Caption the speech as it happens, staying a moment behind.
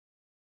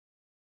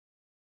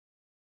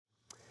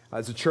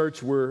As a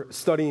church, we're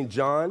studying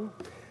John,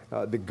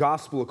 the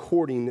gospel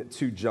according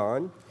to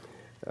John,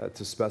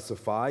 to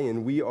specify,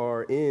 and we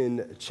are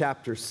in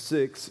chapter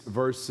 6,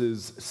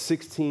 verses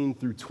 16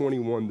 through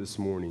 21 this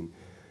morning.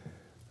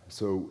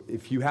 So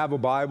if you have a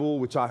Bible,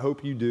 which I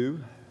hope you do,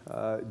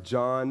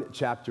 John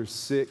chapter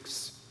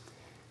 6,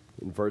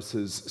 in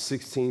verses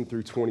 16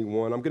 through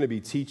 21. I'm going to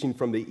be teaching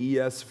from the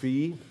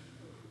ESV.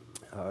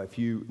 If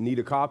you need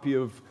a copy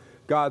of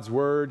God's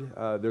Word,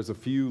 there's a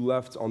few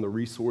left on the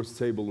resource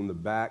table in the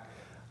back.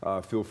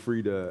 Feel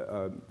free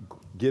to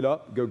get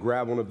up, go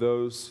grab one of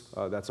those.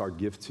 That's our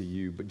gift to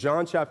you. But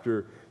John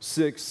chapter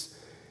 6,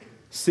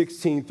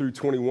 16 through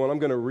 21, I'm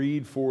going to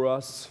read for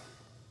us,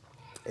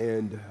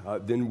 and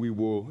then we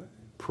will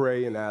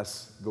pray and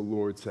ask the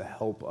Lord to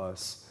help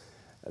us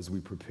as we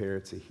prepare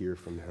to hear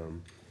from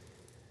Him.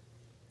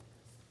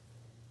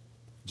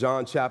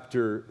 John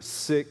chapter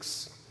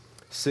 6,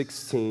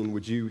 16,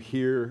 would you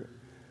hear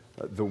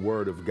the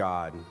word of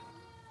God?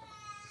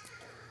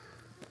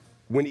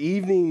 When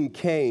evening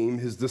came,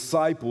 his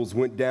disciples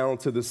went down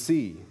to the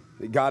sea.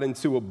 They got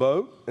into a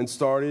boat and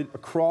started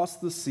across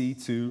the sea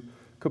to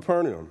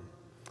Capernaum.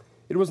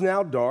 It was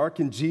now dark,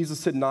 and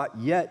Jesus had not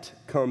yet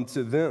come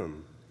to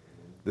them.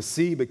 The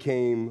sea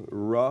became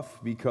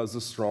rough because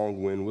a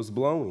strong wind was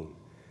blowing.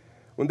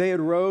 When they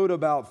had rowed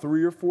about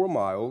 3 or 4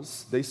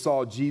 miles, they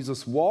saw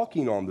Jesus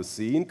walking on the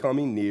sea and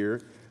coming near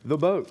the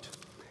boat.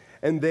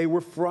 And they were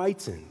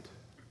frightened.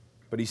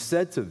 But he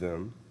said to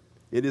them,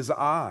 "It is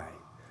I.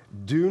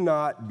 Do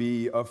not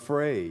be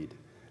afraid."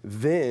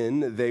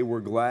 Then they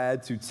were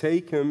glad to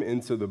take him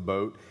into the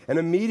boat, and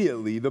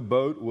immediately the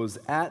boat was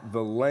at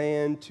the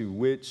land to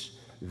which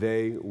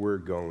they were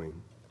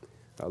going.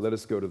 Let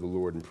us go to the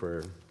Lord in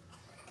prayer.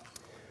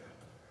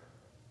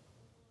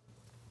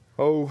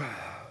 Oh,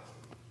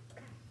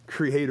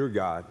 Creator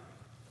God,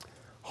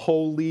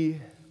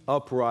 holy,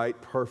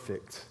 upright,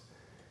 perfect,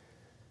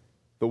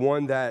 the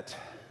one that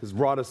has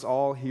brought us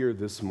all here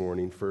this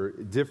morning for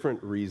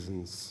different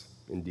reasons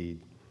indeed.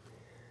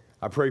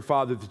 I pray,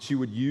 Father, that you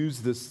would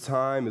use this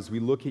time as we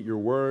look at your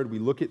word, we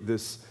look at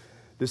this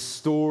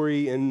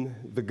story in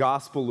the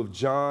Gospel of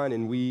John,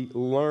 and we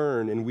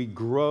learn and we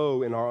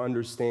grow in our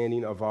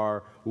understanding of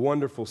our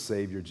wonderful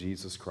Savior,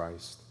 Jesus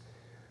Christ.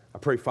 I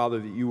pray, Father,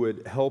 that you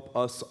would help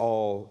us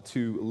all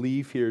to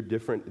leave here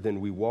different than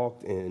we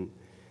walked in.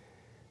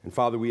 And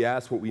Father, we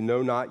ask what we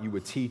know not, you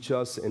would teach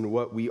us, and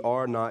what we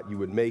are not, you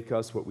would make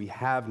us. What we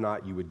have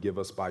not, you would give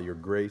us by your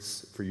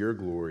grace for your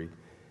glory.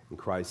 In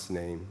Christ's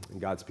name.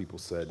 And God's people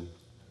said,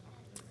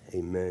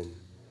 amen.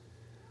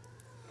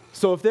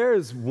 So if there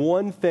is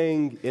one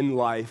thing in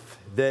life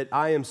that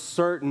I am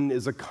certain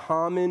is a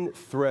common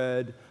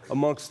thread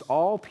amongst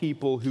all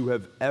people who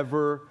have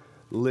ever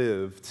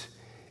lived,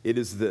 it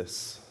is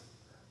this.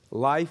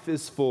 Life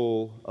is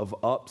full of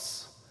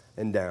ups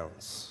and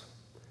downs.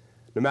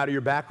 No matter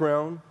your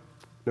background,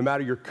 no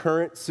matter your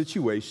current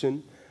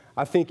situation,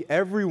 I think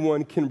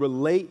everyone can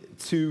relate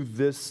to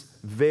this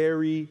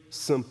very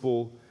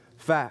simple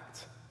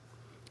fact.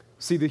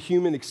 See, the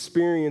human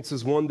experience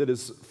is one that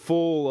is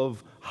full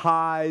of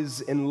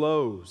highs and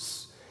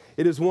lows.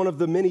 It is one of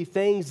the many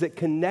things that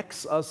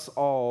connects us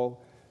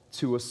all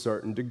to a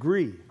certain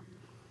degree.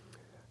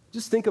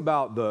 Just think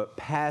about the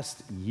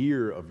past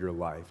year of your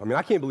life. I mean,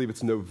 I can't believe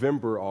it's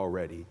November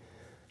already.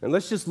 And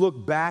let's just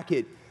look back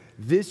at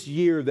this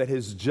year that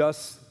has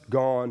just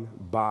gone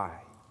by.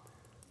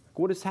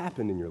 What has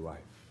happened in your life?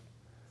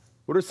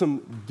 What are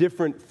some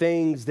different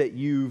things that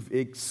you've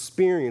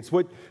experienced?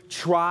 What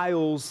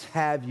trials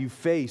have you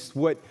faced?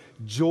 What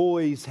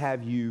joys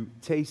have you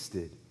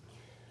tasted?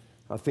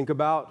 Now think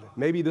about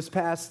maybe this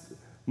past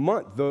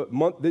month, the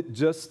month that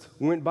just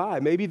went by.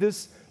 Maybe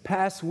this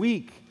past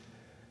week.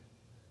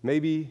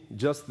 Maybe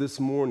just this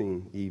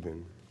morning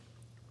even.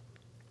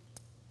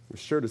 We're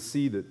sure to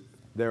see that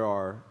there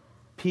are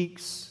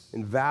peaks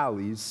and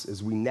valleys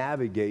as we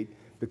navigate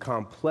the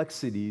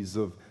complexities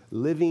of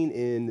living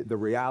in the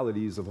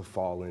realities of a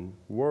fallen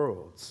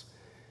world.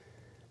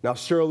 Now,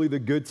 surely the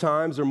good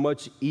times are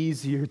much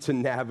easier to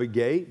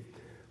navigate,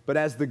 but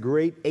as the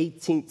great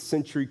 18th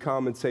century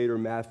commentator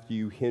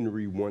Matthew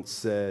Henry once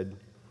said,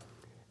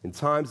 in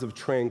times of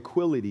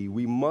tranquility,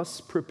 we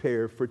must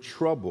prepare for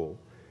trouble,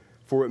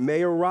 for it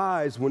may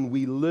arise when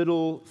we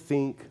little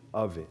think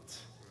of it.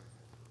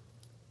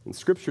 And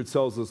Scripture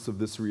tells us of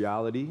this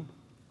reality.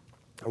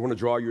 I want to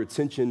draw your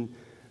attention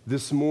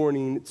this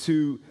morning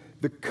to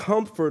the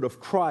comfort of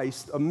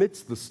Christ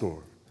amidst the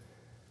storm.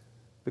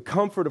 The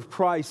comfort of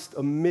Christ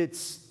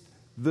amidst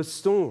the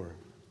storm.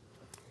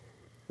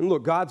 And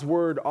look, God's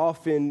word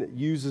often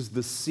uses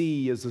the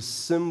sea as a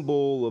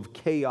symbol of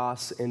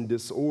chaos and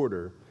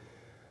disorder.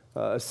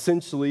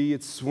 Essentially,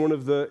 it's one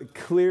of the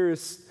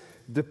clearest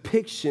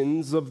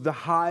depictions of the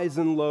highs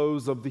and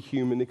lows of the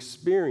human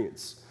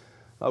experience.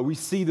 We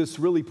see this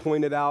really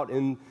pointed out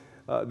in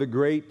the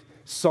great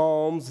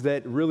Psalms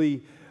that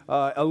really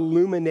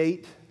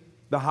illuminate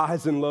the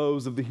highs and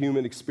lows of the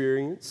human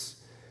experience.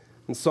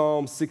 In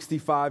Psalm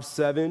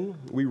 65:7,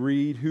 we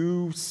read,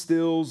 "Who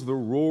stills the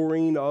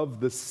roaring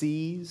of the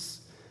seas?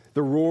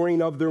 the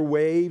roaring of their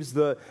waves,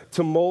 the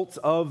tumult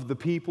of the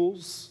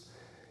peoples.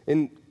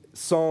 In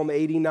Psalm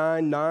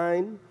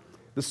 89:9,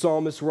 the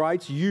psalmist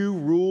writes, "You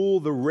rule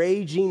the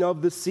raging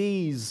of the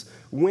seas.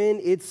 When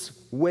its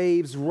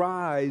waves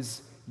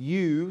rise,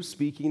 you,"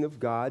 speaking of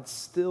God,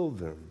 "still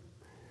them."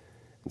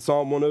 In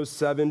Psalm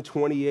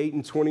 107:28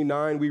 and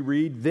 29, we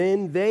read,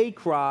 "Then they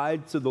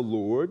cried to the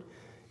Lord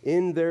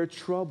in their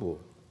trouble,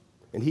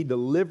 and he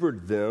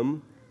delivered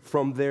them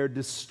from their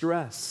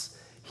distress.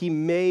 He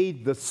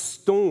made the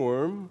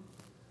storm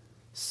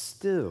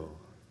still,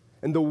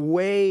 and the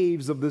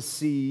waves of the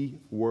sea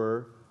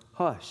were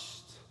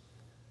hushed."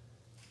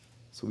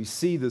 So we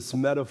see this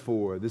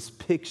metaphor, this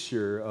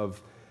picture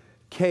of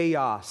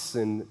chaos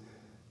and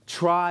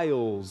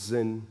trials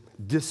and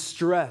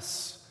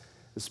distress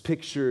is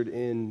pictured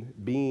in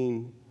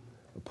being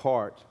a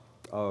part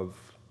of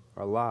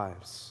our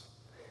lives.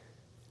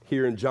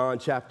 Here in John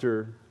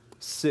chapter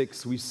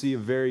 6, we see a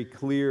very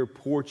clear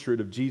portrait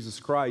of Jesus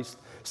Christ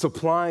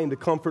supplying the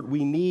comfort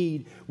we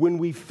need when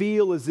we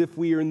feel as if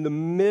we are in the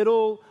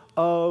middle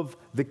of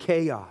the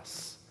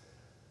chaos.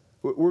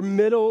 We're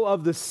middle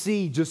of the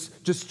sea,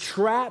 just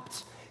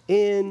trapped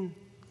in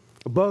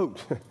a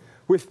boat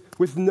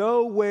with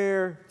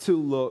nowhere to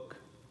look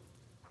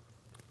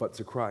but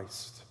to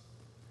Christ.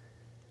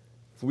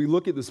 So we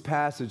look at this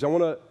passage. I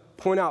want to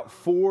point out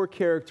 4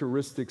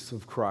 characteristics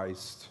of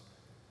Christ.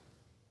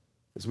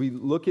 As we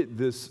look at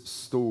this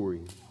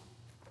story,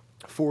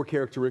 4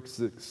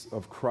 characteristics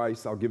of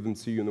Christ, I'll give them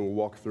to you and then we'll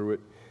walk through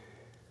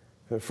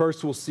it.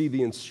 First, we'll see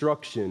the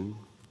instruction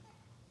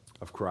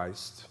of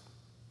Christ.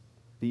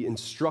 The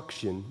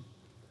instruction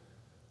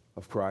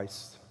of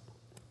Christ.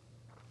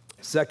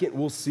 Second,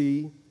 we'll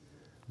see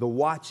the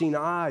watching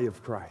eye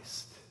of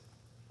Christ.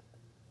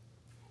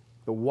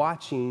 The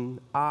watching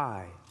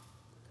eye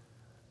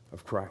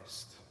of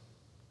Christ.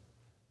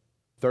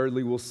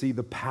 Thirdly, we'll see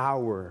the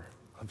power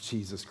of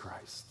Jesus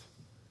Christ.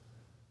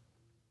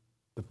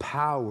 The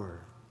power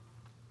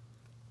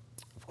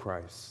of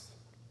Christ.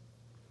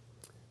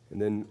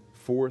 And then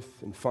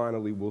fourth and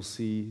finally, we'll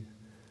see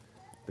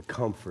the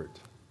comfort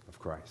of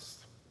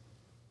Christ.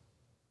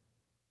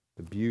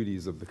 The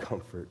beauties of the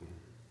comfort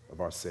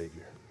of our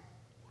Savior.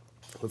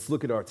 Let's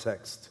look at our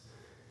text.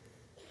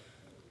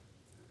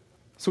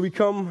 So we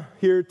come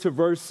here to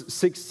verse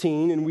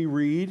 16 and we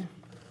read,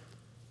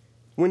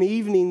 "When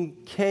evening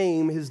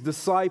came, his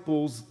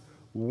disciples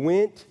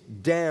went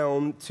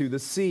down to the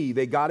sea."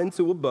 They got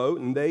into a boat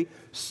and they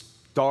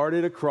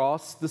started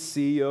across the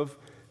Sea of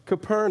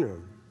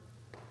Capernaum.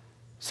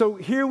 So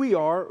here we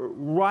are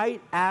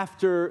right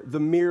after the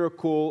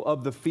miracle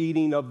of the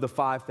feeding of the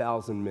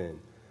 5,000 men.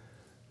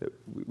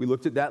 We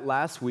looked at that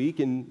last week,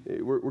 and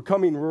we're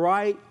coming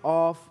right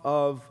off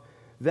of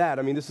that.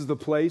 I mean, this is the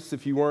place,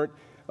 if you're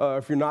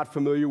not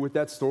familiar with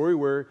that story,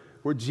 where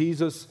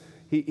Jesus,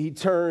 he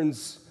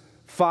turns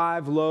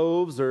 5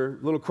 loaves or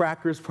little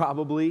crackers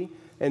probably,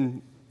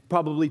 and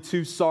probably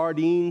 2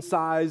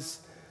 sardine-sized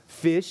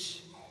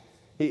fish.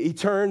 He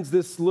turns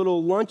this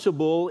little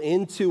Lunchable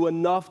into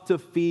enough to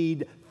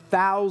feed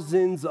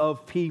thousands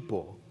of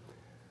people.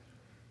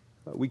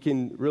 We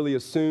can really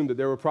assume that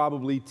there were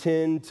probably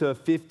 10 to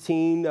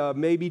 15,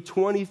 maybe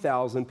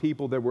 20,000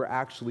 people that were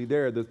actually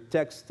there. The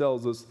text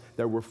tells us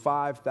there were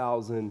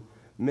 5,000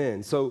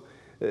 men. So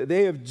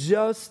they have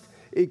just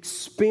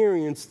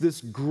experienced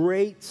this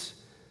great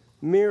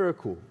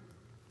miracle.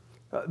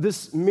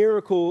 This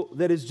miracle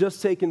that has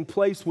just taken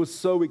place was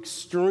so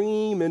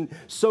extreme and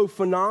so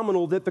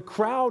phenomenal that the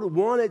crowd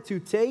wanted to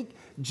take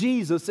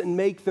Jesus and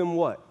make them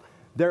what?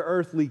 Their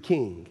earthly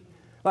king.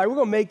 Like, we're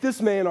going to make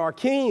this man our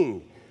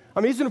king. I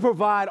mean, he's going to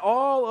provide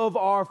all of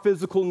our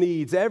physical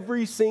needs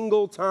every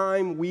single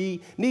time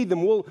we need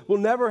them. We'll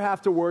never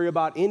have to worry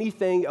about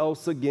anything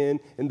else again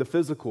in the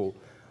physical.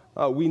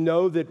 We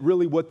know that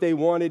really what they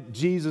wanted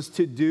Jesus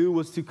to do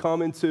was to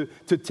come and to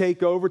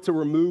take over, to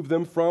remove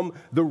them from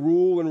the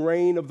rule and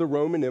reign of the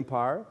Roman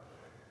Empire.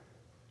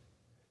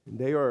 And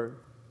they are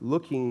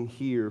looking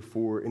here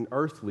for an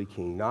earthly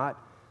king, not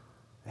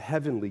a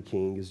heavenly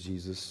king, as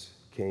Jesus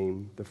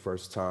came the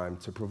first time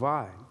to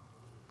provide.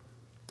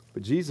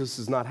 But Jesus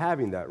is not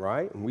having that,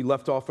 right? And we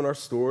left off in our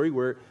story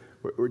where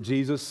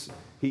Jesus,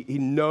 he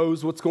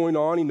knows what's going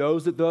on. He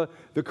knows that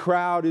the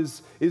crowd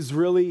is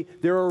really,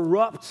 they're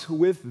erupt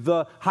with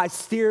the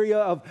hysteria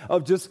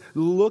of just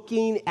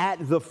looking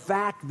at the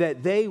fact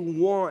that they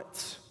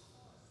want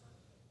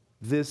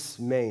this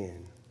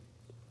man.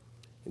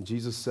 And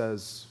Jesus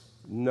says,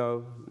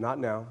 no, not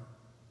now.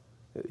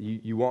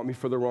 You want me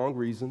for the wrong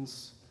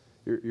reasons.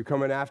 You're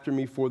coming after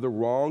me for the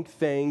wrong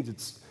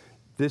things.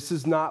 This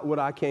is not what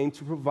I came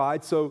to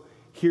provide. So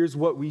here's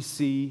what we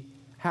see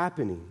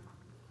happening.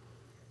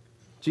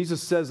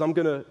 Jesus says, I'm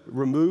going to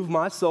remove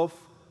myself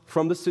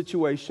from the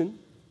situation. And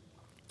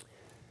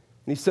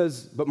he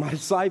says, but my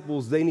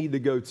disciples, they need to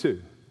go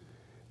too.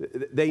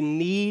 They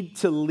need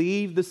to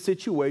leave the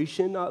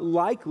situation,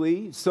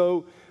 likely.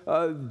 So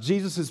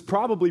Jesus is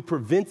probably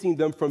preventing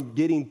them from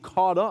getting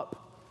caught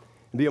up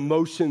in the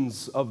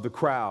emotions of the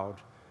crowd.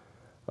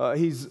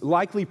 He's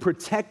likely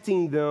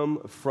protecting them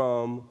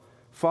from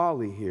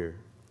folly here.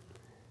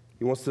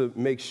 He wants to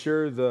make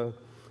sure the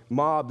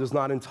mob does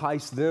not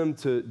entice them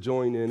to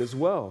join in as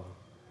well.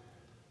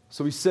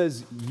 So he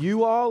says,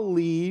 you all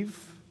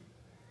leave.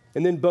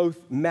 And then both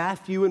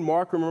Matthew and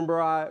Mark,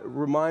 remember I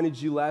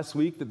reminded you last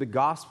week that the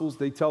Gospels,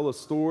 they tell a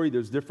story.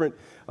 There's different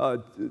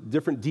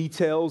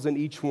details in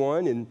each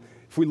one. And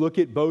if we look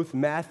at both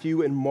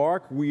Matthew and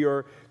Mark, we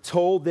are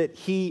told that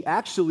he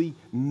actually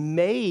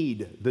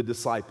made the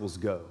disciples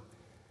go.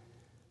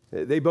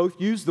 They both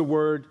use the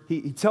word,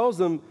 he tells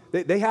them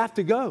that they have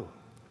to go.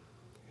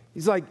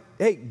 He's like,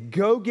 hey,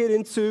 go get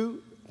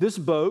into this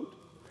boat,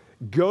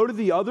 go to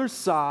the other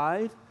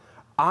side.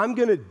 I'm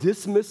going to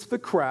dismiss the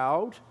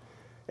crowd.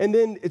 And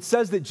then it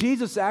says that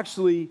Jesus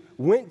actually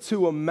went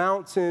to a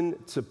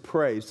mountain to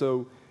pray.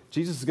 So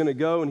Jesus is going to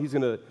go and he's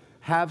going to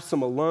have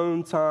some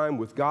alone time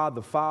with God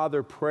the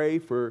Father, pray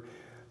for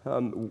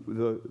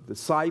the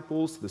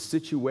disciples, the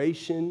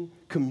situation,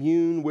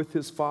 commune with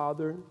his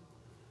Father.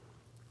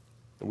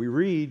 And we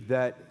read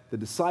that the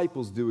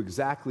disciples do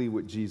exactly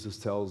what Jesus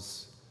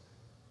tells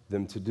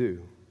them to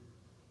do.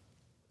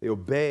 They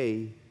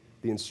obey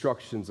the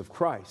instructions of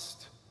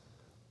Christ.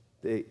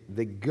 They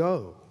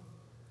go.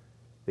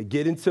 They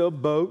get into a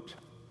boat.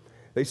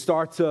 They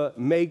start to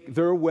make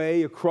their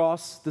way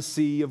across the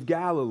Sea of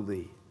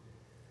Galilee.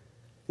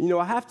 You know,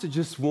 I have to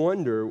just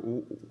wonder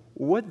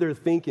what they're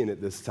thinking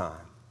at this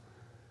time.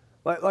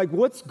 Like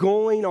what's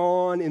going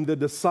on in the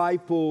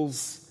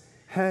disciples'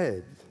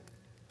 head?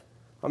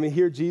 I mean,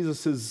 here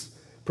Jesus has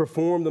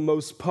performed the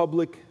most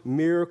public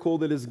miracle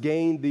that has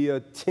gained the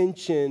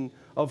attention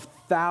of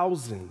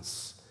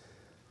thousands.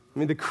 I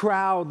mean, the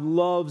crowd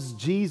loves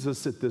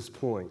Jesus at this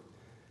point.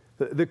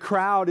 The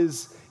crowd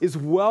is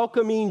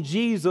welcoming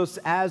Jesus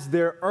as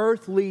their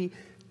earthly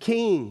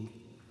king.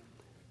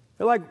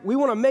 They're like, we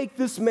want to make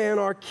this man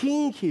our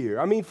king here.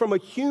 I mean, from a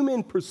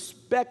human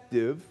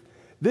perspective,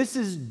 this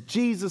is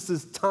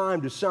Jesus'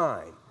 time to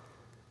shine.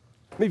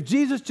 I mean, if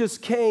Jesus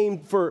just came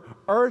for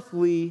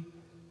earthly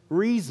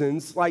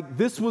reasons, like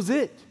this was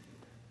it.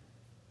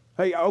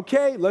 Hey,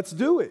 okay, let's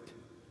do it.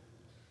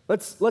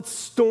 Let's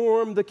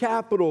storm the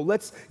Capitol.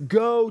 Let's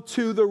go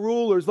to the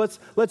rulers.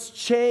 Let's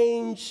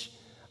change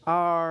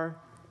our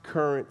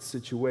current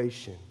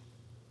situation.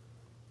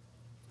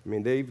 I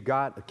mean, they've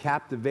got a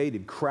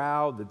captivated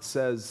crowd that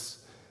says,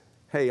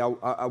 hey, I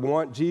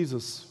want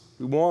Jesus.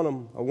 We want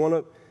him. I want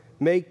to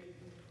make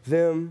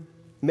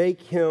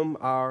him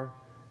our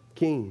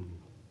king.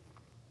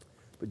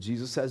 But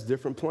Jesus has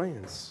different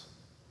plans.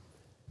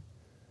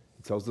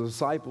 He tells the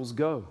disciples,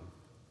 go.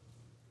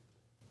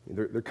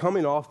 They're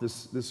coming off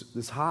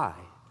this high.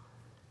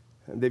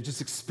 And they've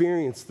just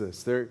experienced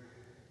this.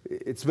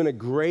 It's been a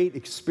great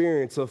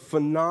experience, a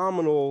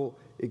phenomenal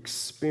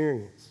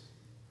experience.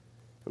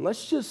 And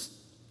let's just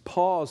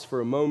pause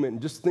for a moment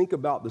and just think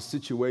about the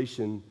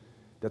situation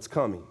that's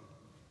coming.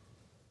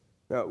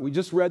 Now, we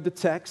just read the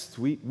text.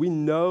 We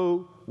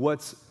know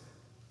what's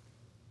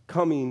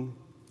coming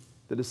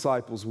the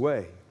disciples'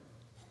 way.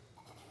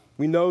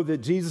 We know that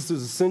Jesus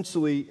is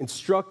essentially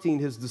instructing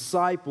his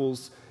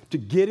disciples to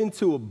get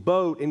into a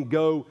boat and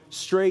go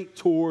straight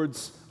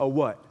towards a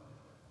what?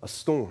 A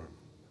storm.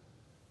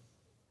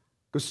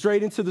 Go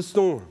straight into the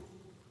storm.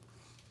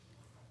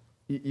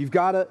 You've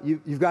got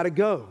to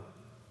go.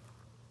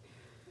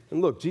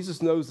 And look,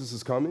 Jesus knows this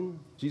is coming.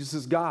 Jesus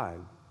is God.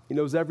 He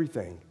knows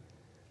everything.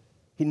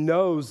 He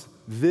knows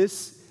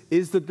this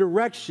is the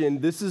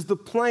direction, this is the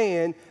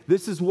plan,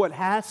 this is what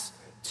has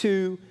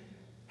to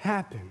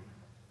happen.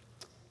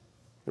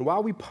 And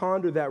while we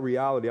ponder that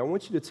reality, I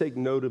want you to take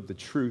note of the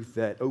truth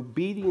that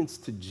obedience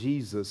to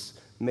Jesus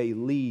may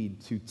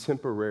lead to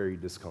temporary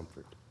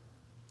discomfort.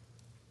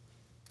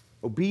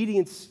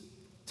 Obedience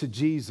to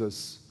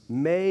Jesus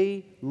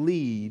may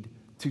lead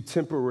to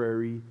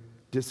temporary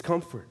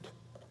discomfort.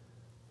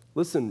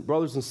 Listen,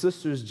 brothers and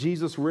sisters,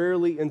 Jesus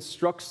rarely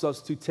instructs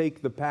us to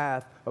take the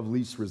path of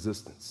least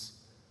resistance.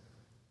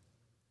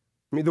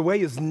 I mean, the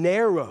way is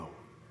narrow,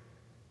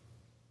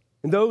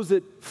 and those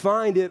that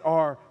find it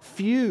are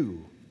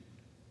few.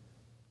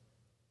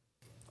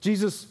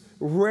 Jesus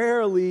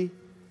rarely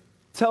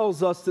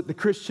tells us that the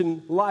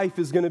Christian life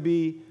is going to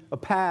be a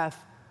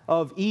path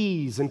of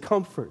ease and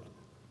comfort.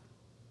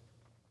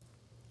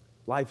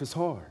 Life is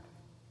hard.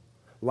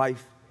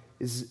 Life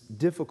is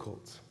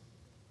difficult.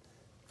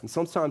 And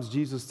sometimes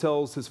Jesus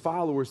tells his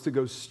followers to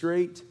go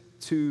straight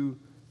to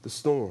the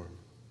storm.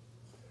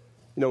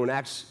 You know, in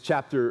Acts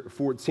chapter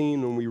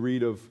 14, when we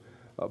read of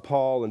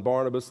Paul and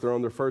Barnabas, they're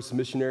on their first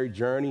missionary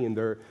journey, and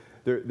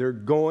they're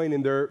going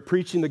and they're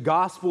preaching the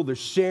gospel, they're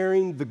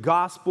sharing the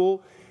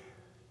gospel,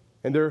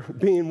 and they're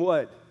being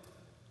what?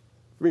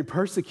 They're being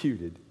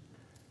persecuted.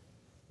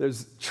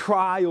 There's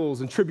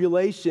trials and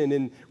tribulation,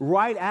 and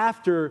right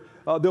after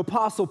the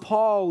Apostle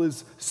Paul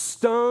is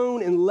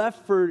stoned and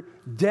left for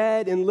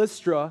dead in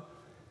Lystra,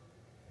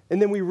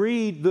 and then we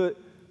read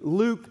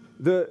Luke,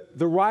 the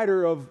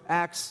writer of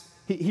Acts,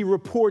 he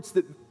reports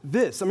that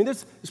this. I mean,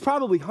 there's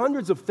probably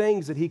hundreds of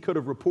things that he could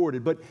have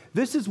reported, but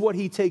this is what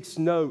he takes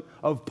note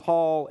of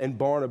Paul and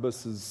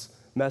Barnabas'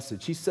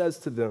 message. He says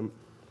to them,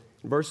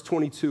 Verse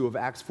 22 of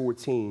Acts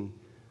 14,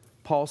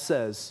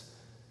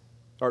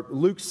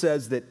 Luke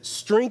says that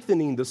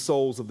strengthening the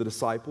souls of the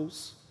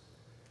disciples,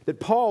 that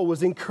Paul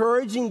was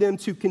encouraging them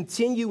to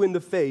continue in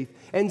the faith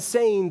and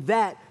saying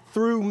that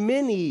through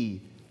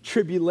many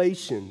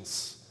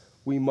tribulations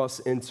we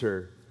must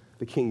enter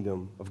the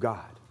kingdom of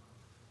God.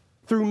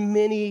 Through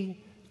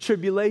many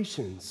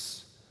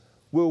tribulations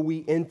will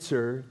we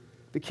enter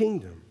the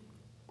kingdom.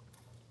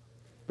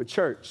 But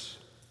church,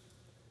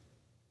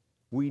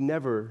 we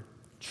never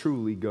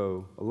truly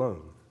go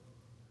alone.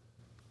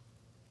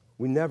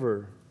 We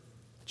never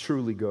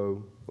truly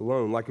go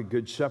alone. Like a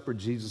good shepherd,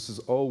 Jesus is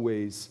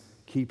always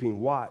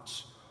keeping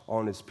watch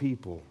on his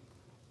people.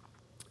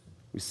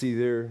 We see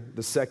there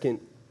the second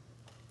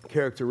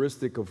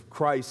characteristic of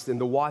Christ and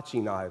the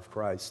watching eye of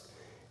Christ.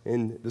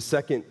 In the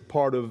second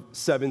part of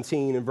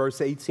 17 and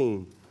verse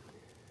 18,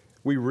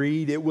 we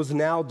read, "It was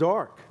now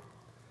dark,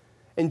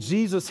 and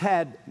Jesus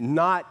had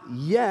not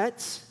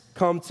yet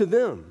come to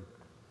them.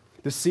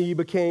 The sea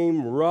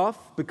became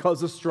rough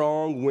because a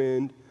strong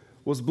wind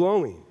was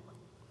blowing."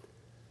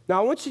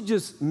 Now, I want you to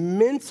just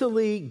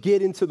mentally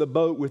get into the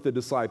boat with the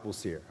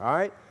disciples here, all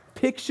right?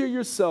 Picture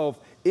yourself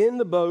in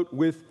the boat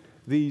with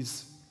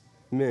these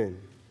men.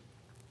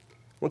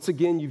 Once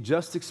again, you've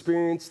just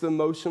experienced the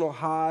emotional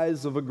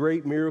highs of a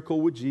great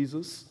miracle with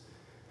Jesus.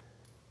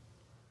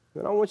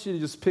 And I want you to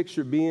just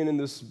picture being in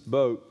this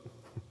boat,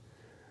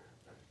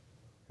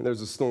 and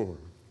there's a storm.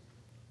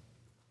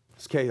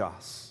 It's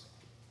chaos.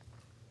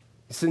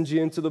 He sends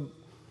you into the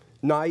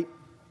night,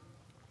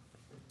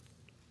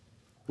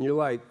 and you're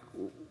like,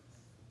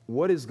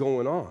 what is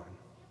going on?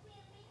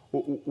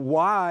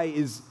 Why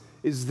is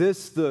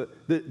this the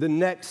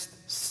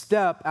next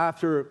step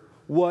after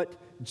what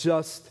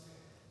just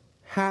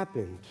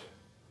happened?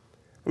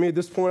 I mean, at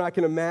this point, I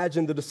can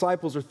imagine the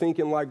disciples are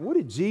thinking, like, what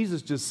did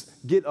Jesus just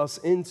get us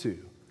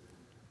into?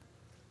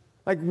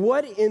 Like,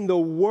 what in the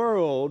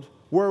world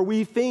were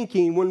we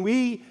thinking when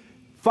we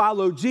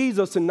followed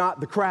Jesus and not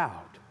the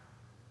crowd?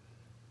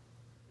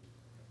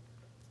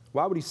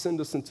 Why would he send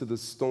us into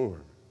this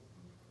storm?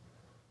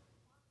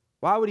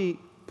 Why would he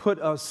put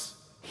us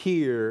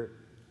here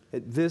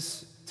at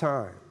this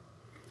time?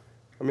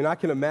 I mean, I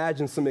can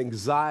imagine some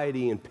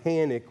anxiety and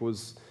panic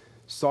was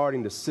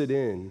starting to sit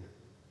in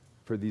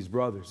for these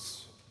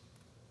brothers.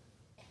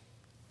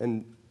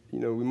 And, we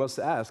must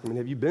ask,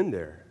 have you been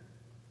there?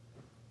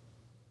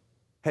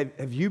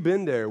 Have you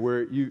been there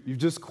where you've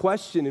just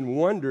questioned and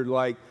wondered,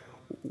 like,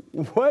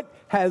 what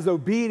has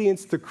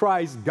obedience to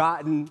Christ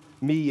gotten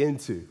me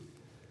into?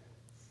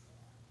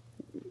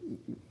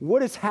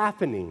 What is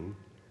happening?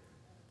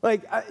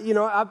 Like,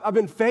 I've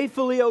been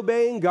faithfully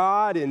obeying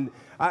God, and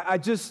I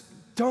just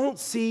don't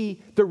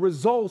see the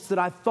results that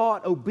I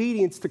thought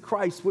obedience to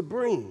Christ would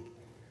bring.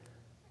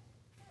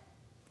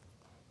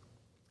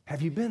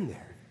 Have you been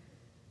there?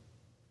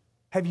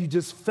 Have you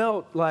just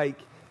felt like,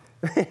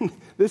 man,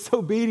 this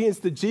obedience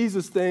to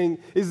Jesus thing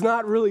is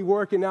not really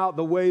working out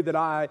the way that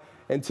I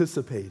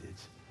anticipated?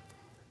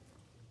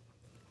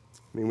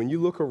 I mean, when you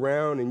look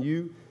around and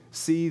you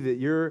see that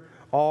you're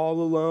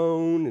all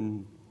alone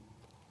and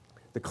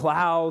the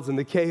clouds and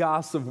the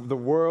chaos of the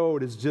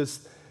world is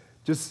just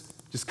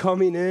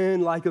coming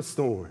in like a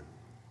storm,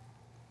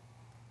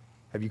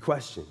 have you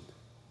questioned?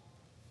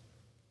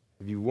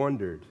 Have you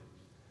wondered,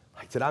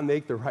 like, did I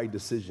make the right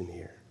decision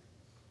here?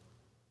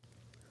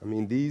 I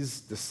mean,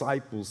 these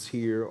disciples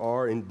here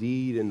are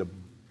indeed in a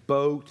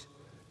boat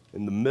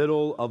in the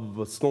middle of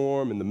a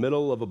storm, in the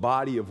middle of a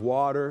body of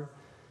water.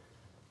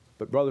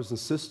 But brothers and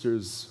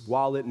sisters,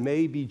 while it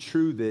may be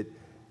true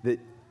that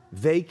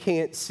they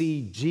can't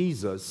see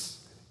Jesus,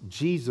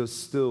 Jesus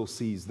still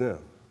sees them.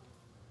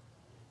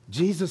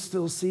 Jesus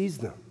still sees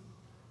them.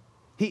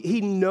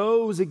 He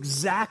knows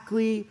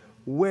exactly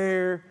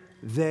where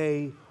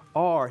they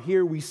are.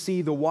 Here we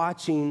see the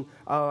watching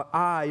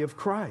eye of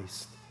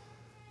Christ.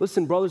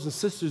 Listen, brothers and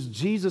sisters,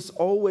 Jesus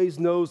always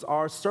knows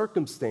our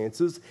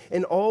circumstances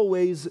and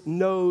always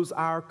knows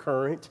our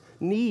current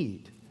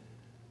need.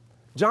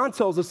 John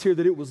tells us here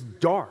that it was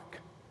dark,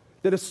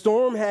 that a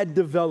storm had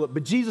developed,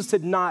 but Jesus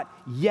had not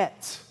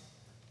yet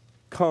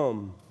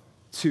come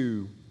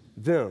to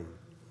them.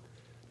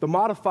 The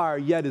modifier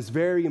 "yet" is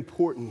very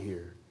important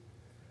here.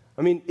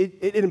 I mean,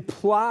 it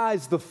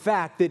implies the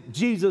fact that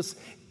Jesus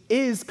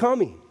is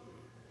coming,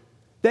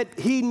 that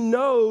he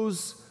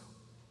knows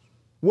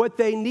what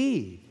they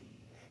need.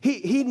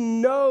 He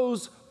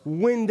knows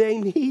when they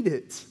need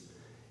it.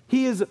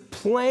 He is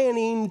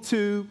planning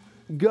to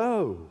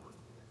go.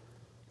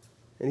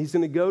 And he's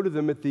going to go to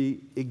them at the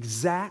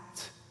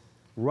exact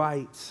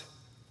right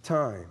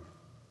time.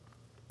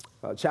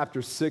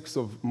 Chapter 6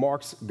 of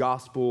Mark's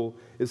gospel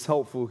is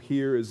helpful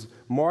here as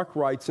Mark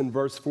writes in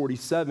verse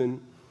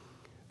 47,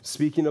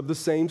 speaking of the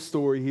same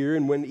story here,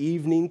 "And when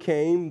evening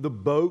came, the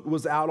boat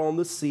was out on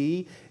the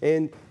sea,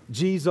 and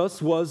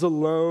Jesus was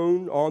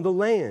alone on the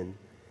land."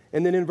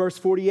 And then in verse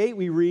 48,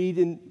 we read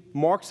in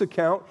Mark's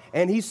account,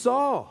 "And he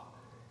saw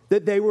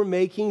that they were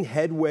making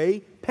headway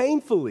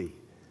painfully,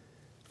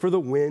 for the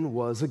wind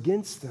was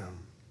against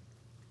them."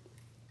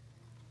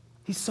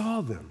 He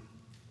saw them.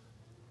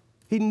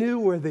 He knew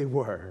where they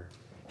were.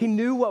 He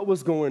knew what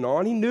was going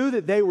on. He knew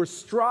that they were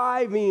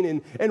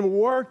striving and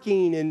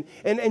working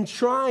and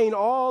trying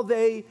all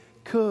they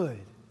could.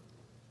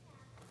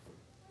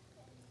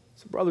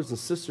 So, brothers and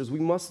sisters, we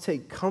must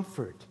take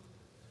comfort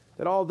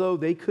that although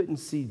they couldn't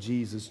see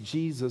Jesus,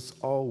 Jesus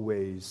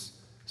always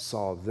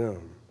saw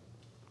them.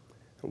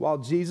 And while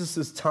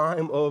Jesus'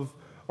 time of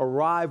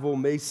arrival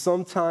may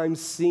sometimes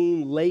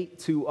seem late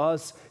to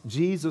us,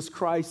 Jesus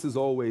Christ is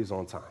always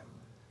on time.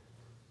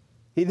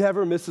 He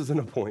never misses an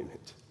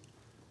appointment.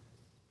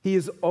 He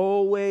is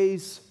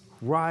always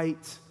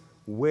right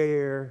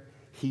where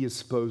he is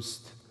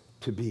supposed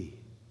to be.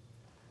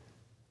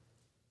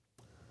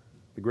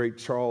 The great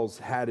Charles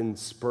Haddon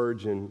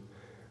Spurgeon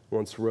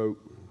once wrote,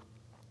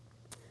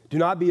 "Do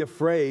not be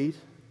afraid,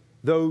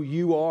 though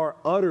you are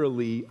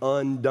utterly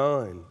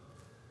undone.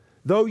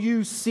 Though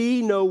you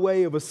see no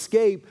way of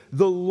escape,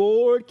 the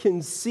Lord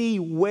can see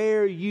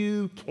where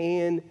you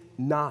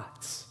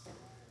cannot.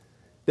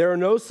 There are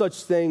no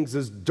such things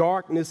as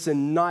darkness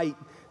and night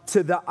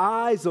to the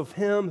eyes of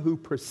him who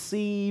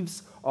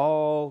perceives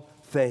all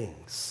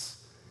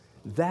things."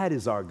 That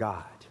is our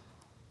God.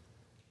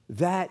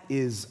 That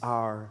is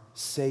our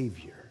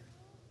Savior.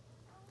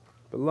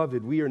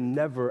 Beloved, we are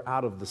never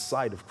out of the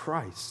sight of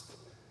Christ.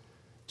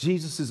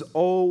 Jesus is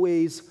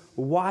always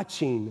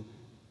watching.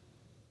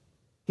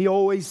 He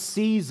always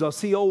sees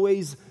us. He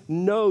always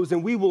knows.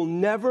 And we will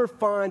never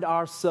find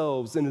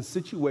ourselves in a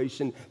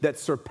situation that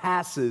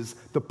surpasses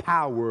the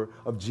power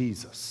of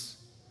Jesus.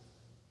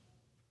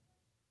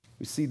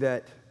 We see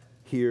that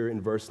here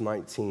in verse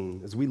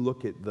 19. As we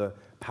look at the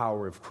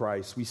power of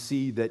Christ, we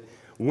see that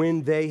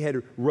when they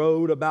had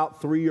rowed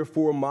about 3 or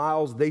 4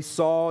 miles, they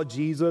saw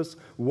Jesus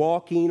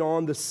walking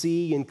on the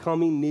sea and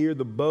coming near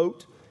the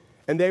boat,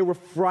 and they were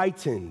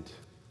frightened.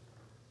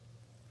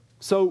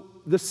 So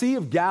the Sea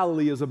of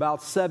Galilee is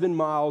about 7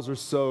 miles or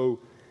so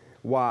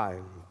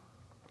wide.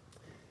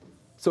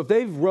 So if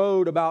they've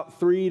rowed about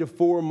 3 to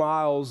 4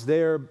 miles,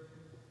 they're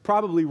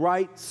probably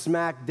right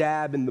smack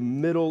dab in the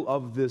middle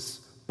of this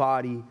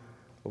body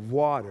of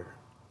water.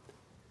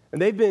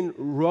 And they've been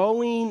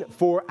rowing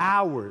for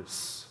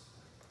hours.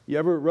 You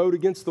ever rowed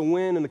against the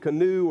wind in a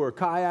canoe or a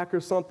kayak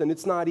or something?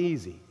 It's not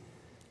easy.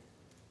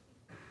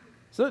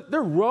 So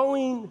they're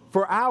rowing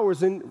for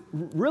hours, and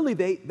really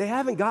they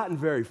haven't gotten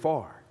very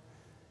far.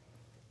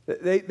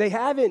 They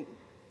haven't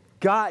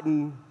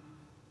gotten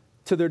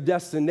to their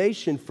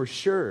destination for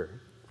sure.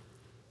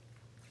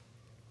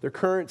 Their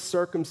current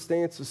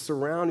circumstances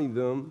surrounding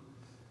them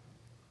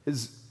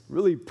has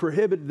really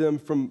prohibited them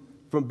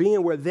from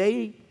being where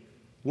they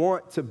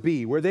want to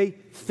be, where they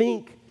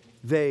think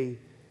they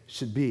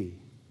should be.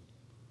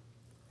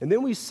 And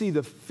then we see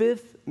the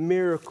 5th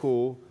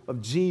miracle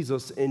of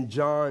Jesus in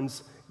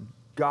John's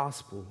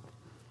gospel.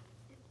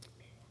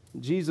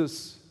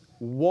 Jesus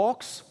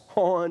walks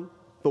on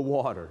the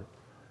water.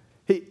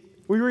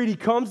 We read he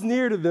comes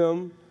near to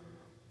them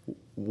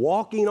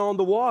walking on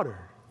the water.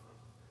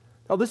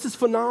 Now, this is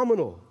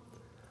phenomenal.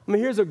 I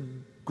mean, here's a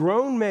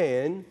grown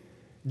man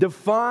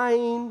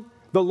defying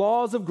the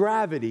laws of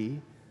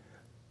gravity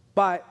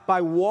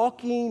by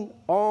walking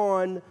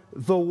on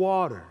the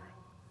water.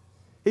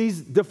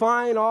 He's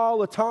defying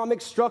all atomic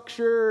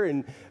structure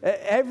and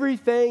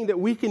everything that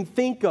we can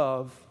think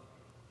of.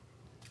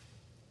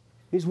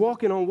 He's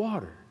walking on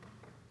water.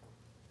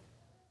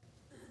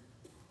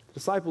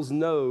 Disciples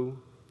know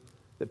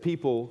that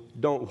people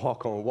don't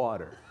walk on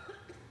water.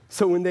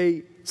 So when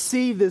they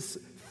see this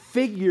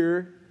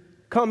figure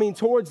coming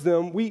towards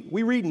them,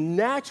 we read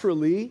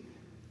naturally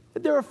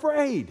that they're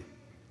afraid.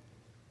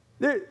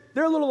 They're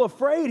a little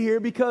afraid here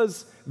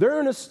because they're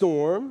in a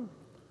storm.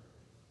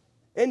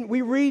 And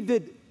we read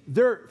that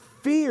their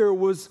fear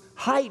was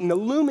heightened,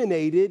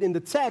 illuminated in the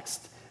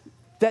text,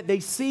 that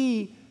they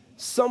see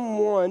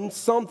someone,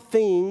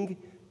 something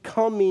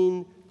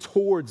coming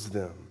towards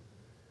them.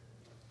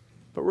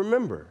 But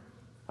remember,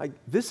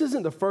 this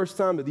isn't the first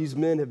time that these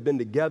men have been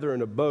together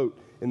in a boat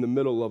in the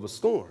middle of a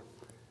storm.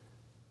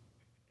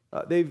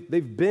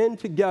 They've been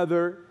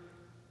together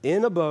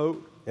in a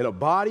boat, in a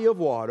body of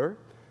water.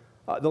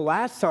 The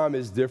last time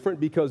is different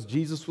because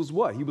Jesus was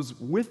what? He was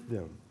with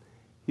them.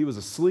 He was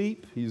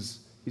asleep. He's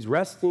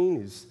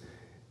resting.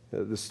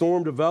 The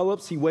storm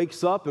develops. He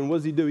wakes up, and what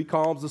does he do? He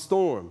calms the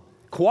storm.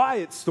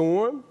 Quiet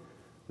storm.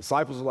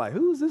 Disciples are like,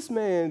 who is this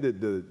man that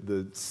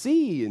the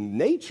sea and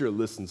nature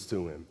listens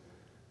to him?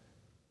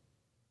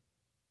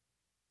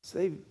 So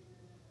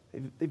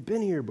they've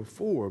been here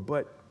before,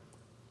 but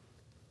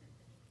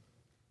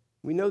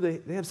we know they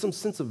have some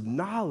sense of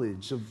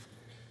knowledge of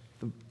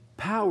the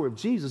power of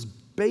Jesus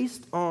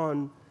based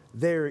on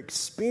their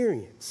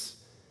experience.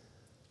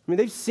 I mean,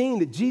 they've seen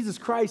that Jesus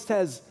Christ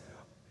has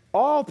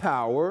all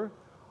power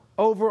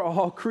over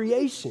all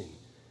creation.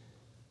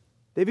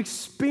 They've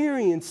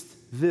experienced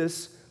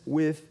this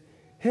with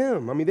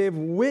him. I mean, they've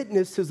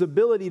witnessed his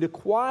ability to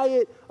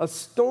quiet a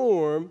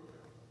storm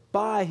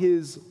by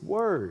his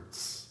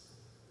words.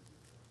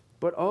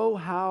 But oh,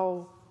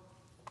 how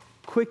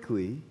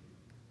quickly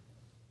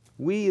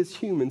we as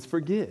humans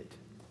forget.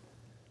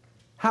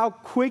 how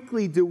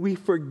quickly do we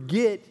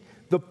forget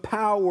the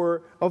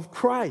power of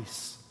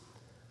Christ?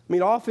 I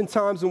mean,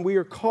 oftentimes when we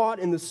are caught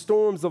in the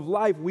storms of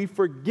life, we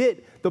forget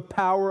the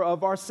power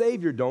of our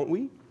Savior, don't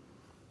we?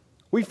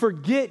 We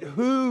forget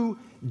who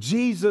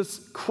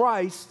Jesus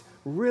Christ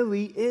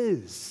really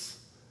is.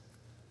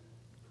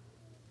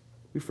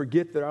 We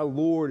forget that our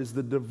Lord is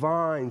the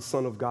divine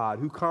Son of God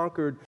who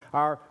conquered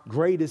our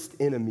greatest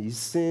enemies,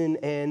 sin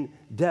and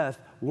death,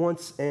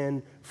 once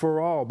and for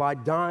all by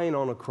dying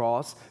on a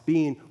cross,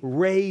 being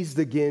raised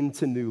again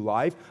to new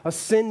life,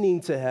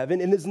 ascending to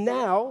heaven, and is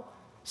now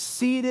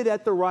seated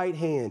at the right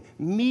hand,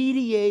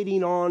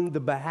 mediating on the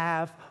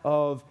behalf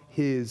of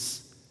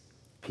his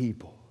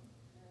people.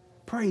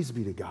 Praise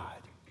be to God.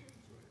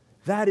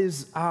 That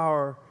is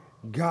our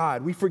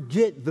God. We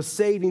forget the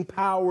saving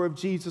power of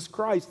Jesus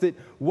Christ, that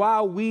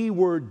while we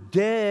were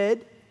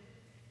dead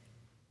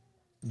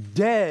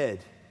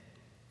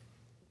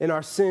in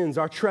our sins,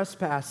 our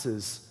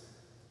trespasses,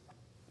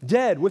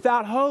 dead,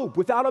 without hope,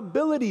 without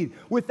ability,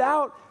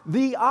 without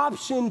the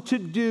option to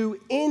do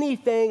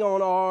anything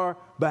on our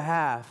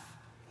behalf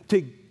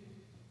to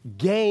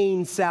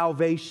gain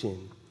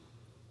salvation.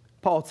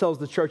 Paul tells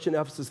the church in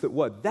Ephesus that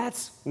what?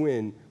 That's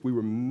when we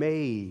were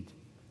made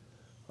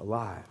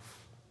alive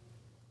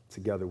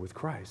together with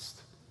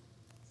Christ.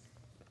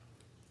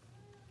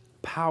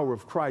 Power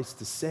of Christ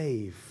to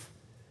save.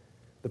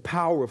 The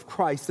power of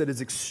Christ that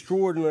is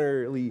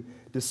extraordinarily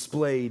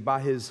displayed by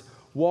his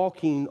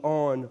walking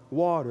on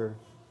water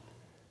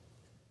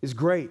is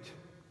great.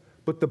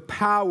 But the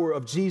power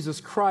of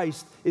Jesus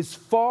Christ is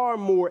far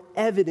more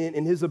evident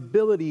in his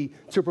ability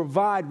to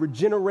provide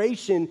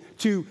regeneration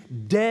to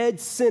dead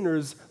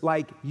sinners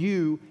like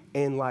you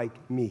and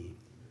like me.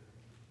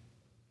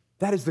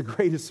 That is the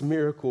greatest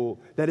miracle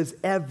that has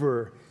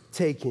ever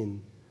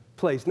taken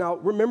place. Now,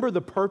 remember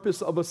the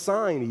purpose of a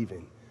sign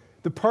even.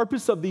 The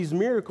purpose of these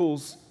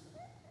miracles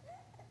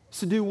is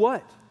to do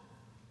what?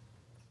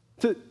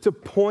 To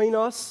point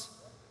us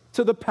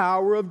to the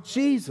power of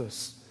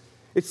Jesus.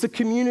 It's to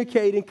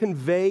communicate and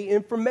convey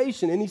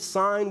information. Any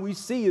sign we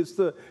see is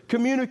to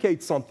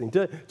communicate something,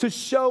 to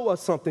show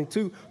us something,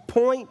 to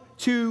point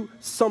to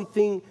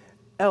something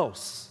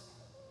else.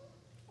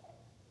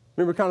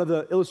 Remember kind of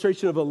the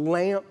illustration of a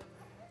lamp?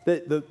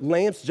 That the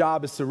lamp's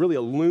job is to really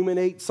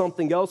illuminate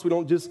something else. We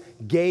don't just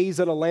gaze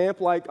at a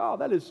lamp like, oh,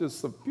 that is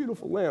just a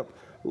beautiful lamp.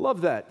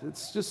 Love that.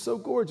 It's just so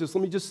gorgeous.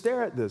 Let me just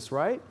stare at this,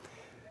 right?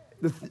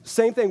 The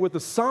same thing with the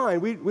sign.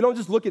 We don't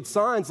just look at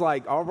signs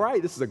like, all right,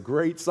 this is a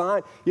great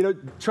sign. You know,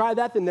 try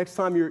that the next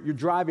time you're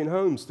driving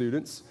home,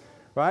 students,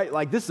 right?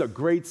 Like, this is a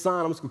great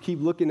sign. I'm just going to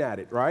keep looking at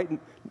it, right? And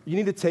you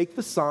need to take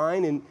the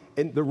sign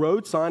and the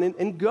road sign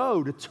and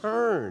go to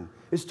turn.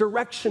 It's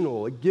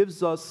directional. It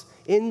gives us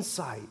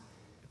insight.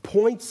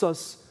 Points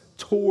us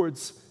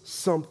towards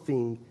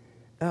something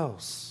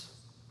else.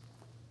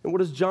 And what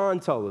does John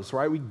tell us,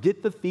 right? We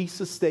get the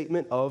thesis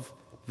statement of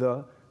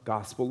the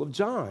Gospel of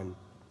John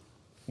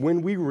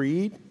when we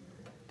read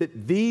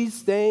that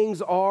these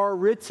things are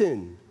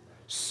written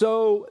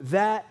so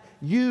that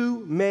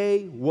you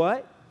may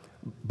what?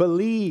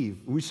 Believe.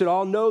 We should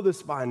all know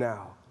this by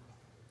now.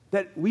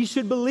 That we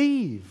should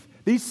believe.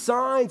 These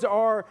signs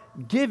are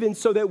given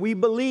so that we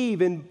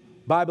believe, and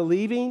by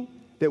believing,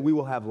 that we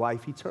will have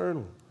life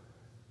eternal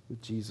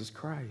with Jesus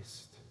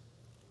Christ.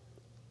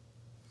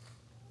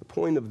 The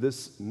point of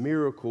this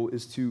miracle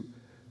is to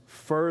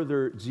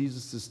further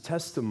Jesus'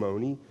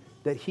 testimony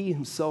that he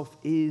himself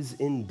is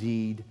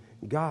indeed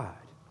God.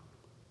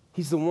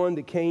 He's the one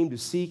that came to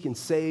seek and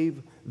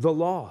save the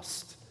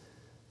lost.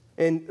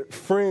 And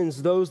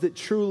friends, those that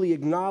truly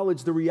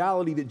acknowledge the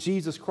reality that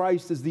Jesus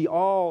Christ is the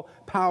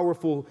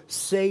all-powerful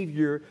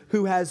Savior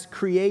who has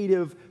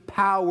creative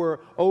power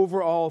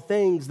over all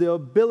things, the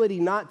ability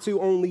not to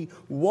only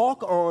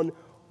walk on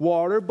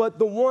water, but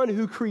the one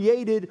who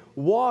created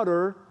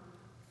water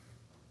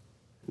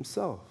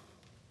himself.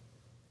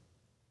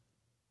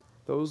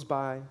 Those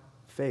by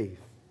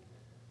faith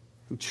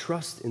who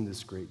trust in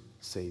this great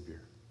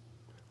Savior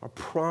are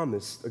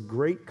promised a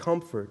great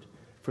comfort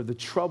for the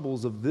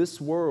troubles of this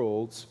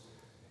world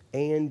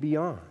and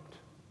beyond.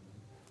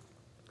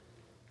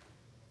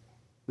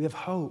 We have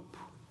hope.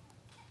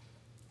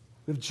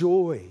 We have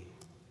joy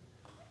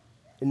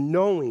in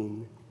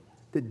knowing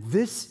that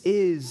this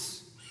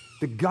is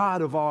the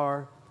God of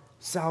our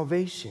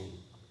salvation.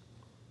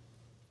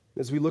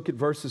 As we look at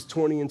verses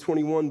 20 and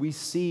 21, we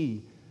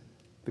see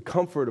the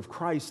comfort of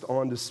Christ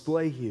on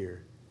display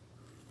here.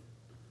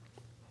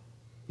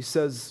 He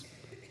says,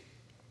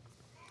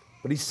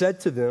 but he said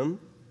to them,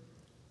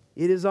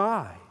 it is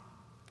I.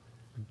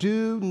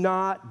 Do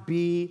not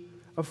be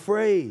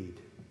afraid.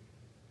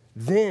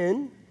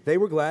 Then they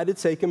were glad to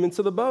take him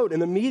into the boat,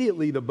 and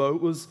immediately the boat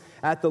was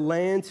at the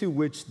land to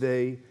which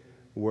they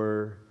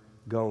were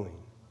going.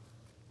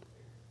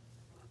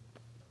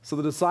 So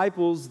the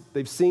disciples,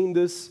 they've seen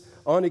this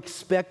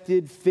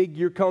unexpected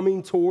figure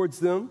coming towards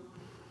them.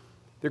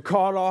 They're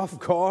caught off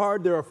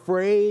guard. They're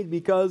afraid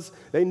because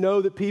they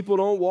know that people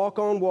don't walk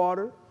on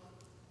water.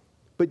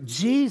 But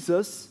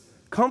Jesus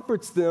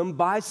comforts them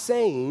by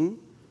saying,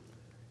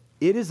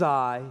 "It is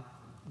I,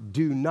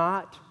 do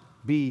not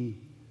be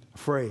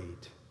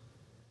afraid."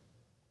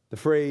 The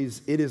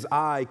phrase, "it is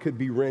I," could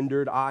be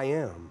rendered, "I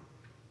am."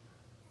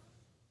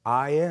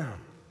 I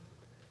am.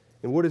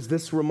 And what does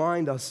this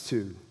remind us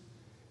to?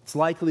 It's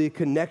likely a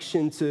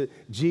connection to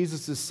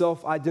Jesus'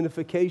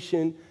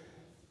 self-identification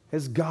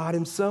as God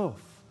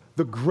himself,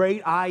 the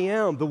great I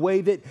am, the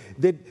way that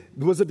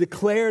was a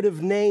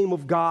declarative name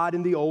of God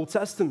in the Old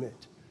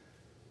Testament.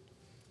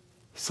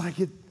 It's like,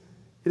 it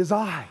is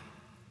I.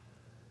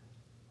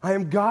 I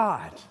am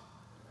God.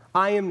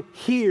 I am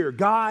here,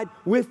 God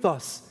with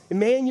us,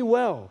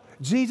 Emmanuel,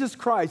 Jesus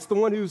Christ, the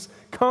one who's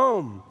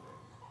come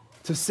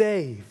to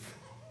save.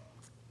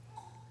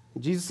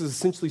 Jesus is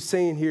essentially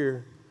saying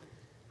here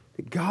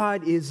that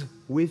God is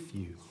with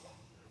you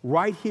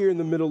right here in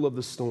the middle of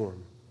the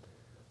storm.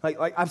 Like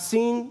I've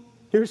seen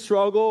your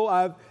struggle.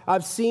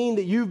 I've seen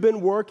that you've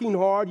been working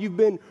hard. You've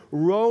been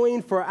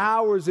rowing for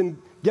hours,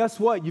 and guess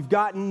what? You've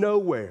gotten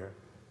nowhere.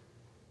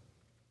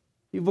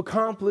 You've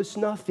accomplished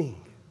nothing.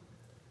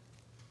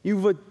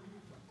 You've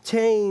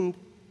attained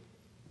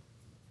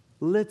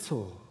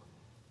little.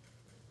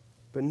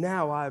 But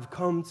now I've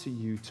come to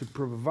you to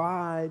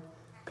provide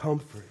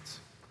comfort.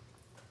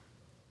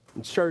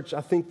 And church,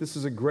 I think this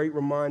is a great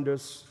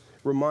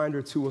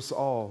reminder to us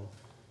all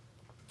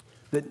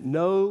that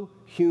no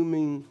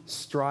human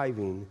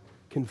striving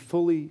can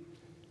fully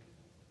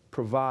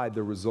provide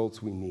the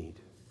results we need.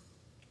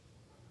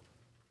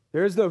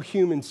 There is no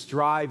human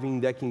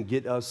striving that can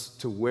get us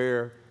to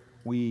where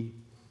we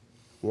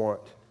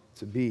want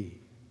to be.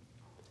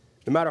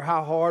 No matter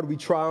how hard we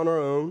try on our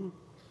own,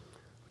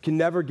 we can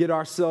never get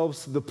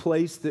ourselves to the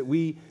place that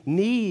we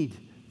need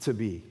to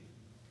be.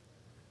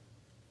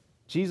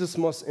 Jesus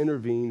must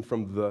intervene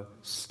from the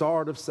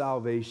start of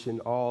salvation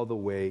all the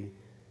way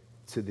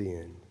to the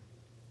end.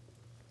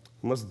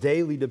 We must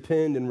daily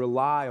depend and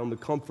rely on the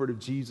comfort of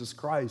Jesus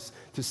Christ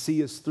to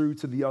see us through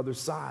to the other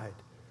side.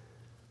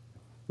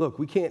 Look,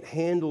 we can't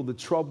handle the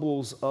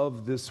troubles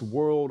of this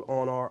world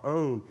on our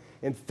own,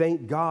 and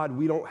thank God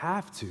we don't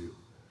have to.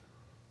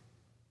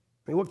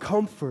 I mean, what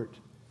comfort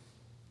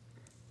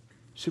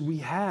should we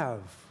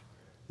have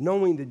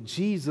knowing that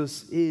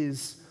Jesus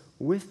is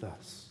with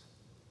us?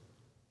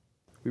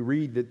 We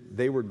read that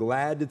they were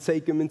glad to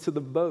take him into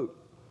the boat.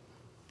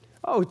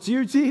 Oh, it's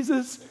you,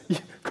 Jesus?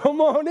 Come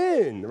on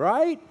in,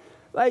 right?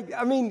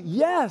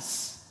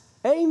 Yes,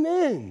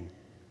 amen.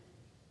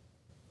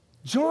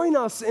 Join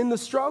us in the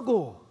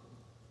struggle.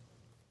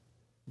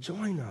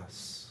 Join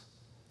us.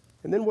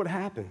 And then what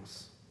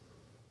happens?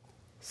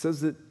 It says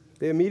that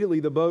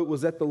the boat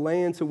was at the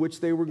land to which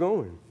they were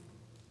going.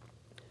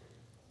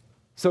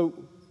 So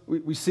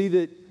we see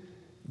that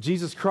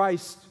Jesus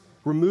Christ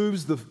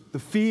removes the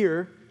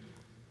fear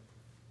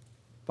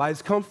by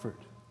his comfort.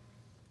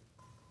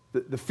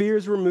 The fear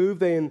is removed.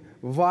 They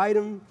invite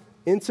him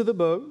into the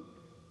boat.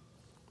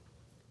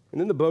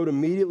 And then the boat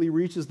immediately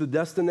reaches the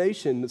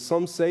destination.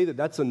 Some say that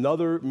that's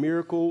another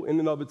miracle in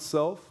and of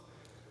itself.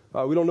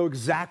 We don't know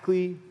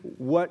exactly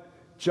what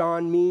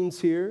John means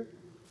here.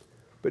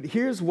 But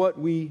here's what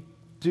we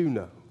do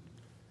know.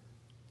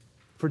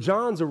 For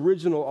John's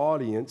original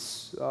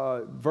audience,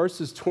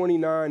 verses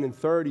 29 and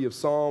 30 of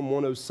Psalm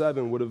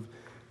 107 would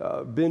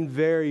have been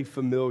very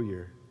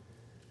familiar.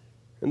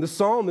 And the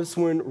psalmist,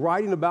 when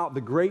writing about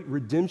the great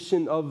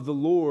redemption of the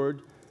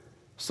Lord,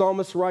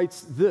 psalmist writes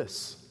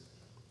this: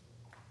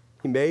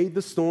 "He made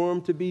the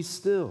storm to be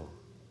still,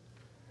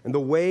 and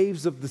the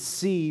waves of the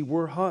sea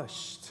were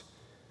hushed.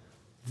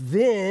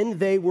 Then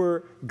they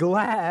were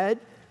glad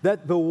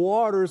that the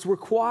waters were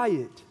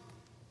quiet,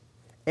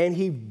 and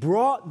he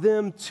brought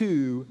them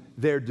to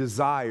their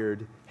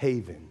desired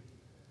haven."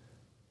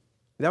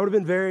 That would have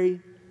been very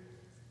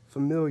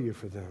familiar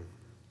for them.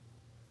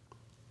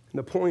 And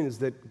the point is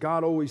that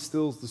God always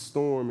stills the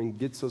storm and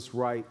gets us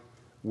right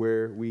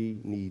where we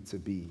need to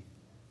be.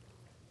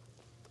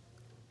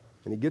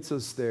 And he gets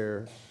us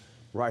there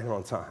right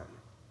on time.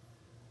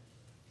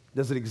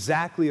 Does it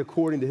exactly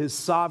according to his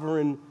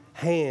sovereign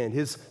hand,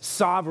 his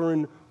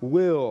sovereign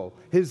will,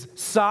 his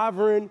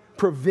sovereign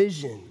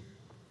provision.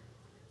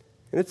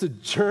 And it's a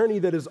journey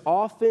that is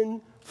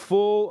often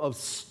full of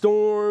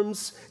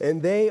storms,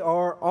 and they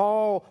are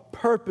all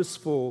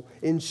purposeful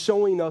in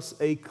showing us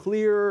a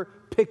clearer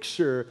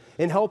picture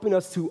and helping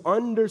us to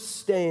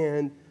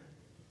understand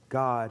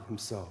God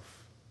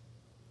himself.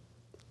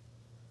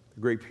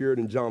 The great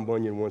Puritan John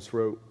Bunyan once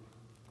wrote,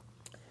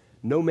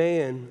 "No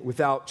man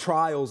without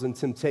trials and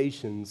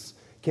temptations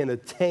can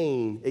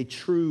attain a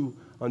true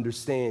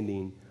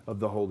understanding of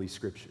the Holy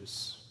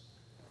Scriptures."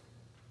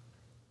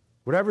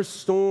 Whatever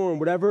storm,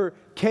 whatever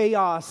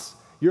chaos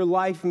your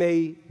life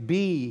may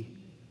be,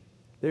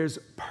 there's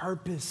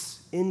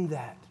purpose in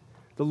that.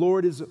 The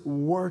Lord is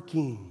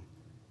working.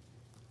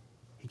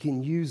 He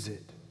can use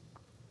it.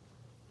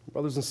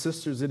 Brothers and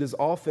sisters, it is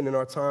often in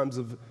our times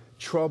of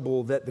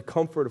trouble that the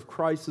comfort of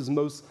Christ is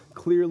most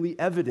clearly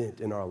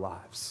evident in our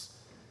lives.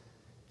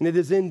 And it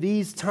is in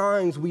these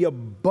times we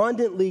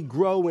abundantly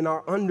grow in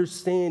our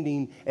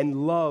understanding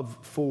and love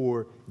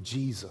for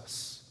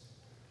Jesus.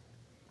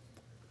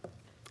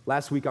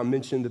 Last week I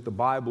mentioned that the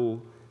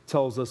Bible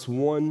tells us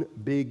one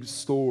big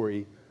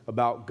story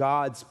about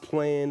God's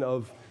plan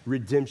of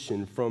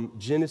redemption from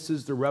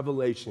Genesis to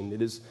Revelation.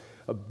 It is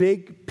a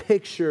big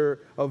picture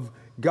of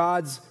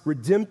God's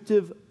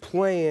redemptive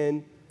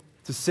plan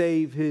to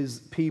save his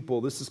people.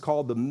 This is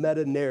called the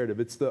meta-narrative.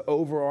 It's the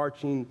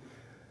overarching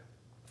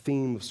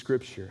theme of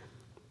Scripture.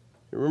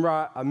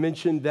 Remember, I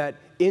mentioned that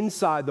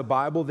inside the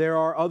Bible, there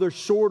are other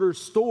shorter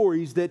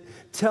stories that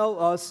tell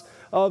us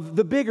of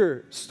the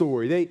bigger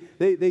story.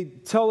 They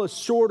tell a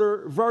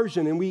shorter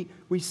version, and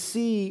we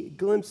see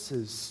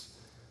glimpses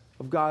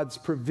of God's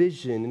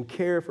provision and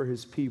care for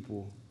his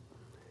people.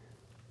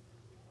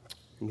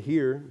 And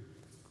here,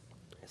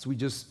 as we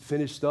just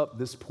finished up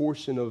this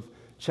portion of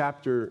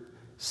chapter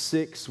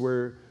 6,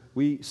 where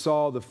we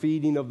saw the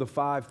feeding of the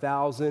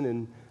 5,000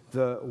 and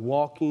the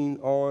walking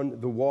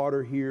on the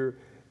water here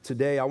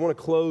today, I want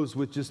to close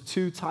with just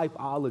two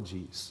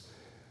typologies,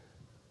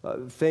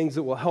 things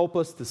that will help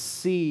us to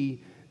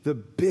see the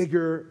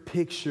bigger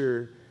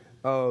picture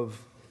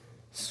of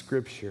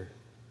Scripture.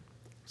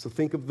 So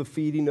think of the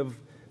feeding of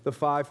the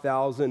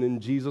 5,000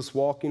 and Jesus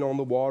walking on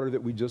the water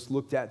that we just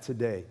looked at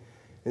today.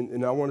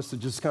 And I want us to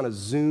just kind of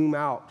zoom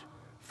out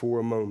for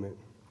a moment.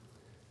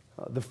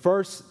 The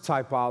first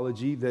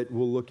typology that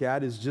we'll look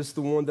at is just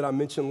the one that I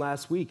mentioned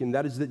last week, and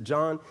that is that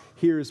John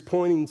here is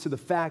pointing to the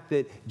fact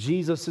that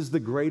Jesus is the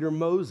greater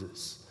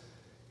Moses.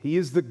 He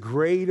is the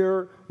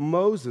greater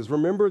Moses.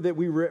 Remember that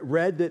we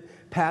read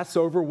that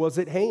Passover was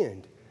at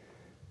hand.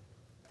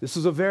 This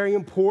is a very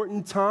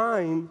important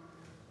time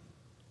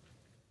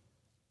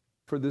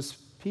for this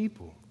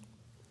people.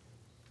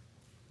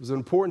 It was an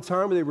important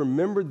time where they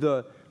remembered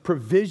the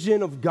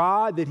provision of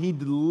God, that he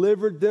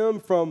delivered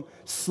them from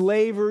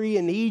slavery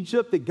in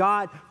Egypt, that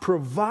God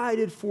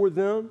provided for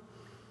them.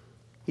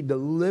 He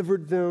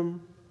delivered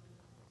them.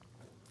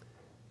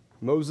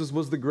 Moses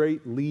was the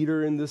great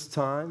leader in this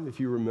time, if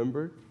you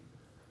remember.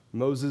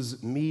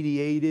 Moses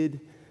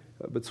mediated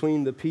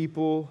between the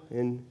people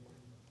and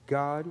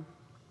God.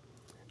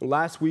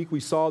 Last week,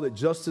 we saw that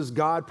just as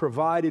God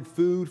provided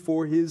food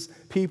for his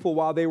people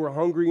while they were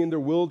hungry in the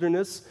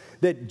wilderness,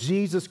 that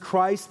Jesus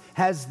Christ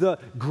has the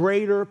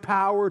greater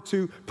power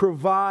to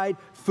provide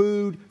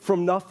food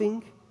from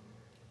nothing,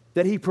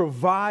 that he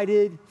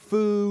provided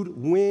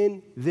food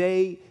when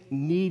they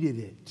needed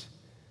it.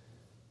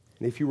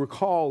 And if you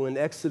recall in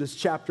Exodus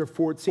chapter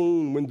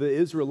 14, when the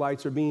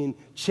Israelites are being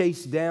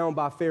chased down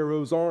by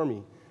Pharaoh's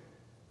army,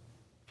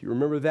 if you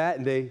remember that,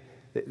 and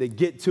they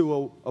get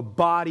to a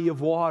body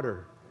of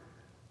water.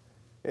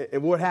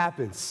 And what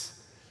happens?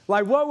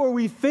 Like, what were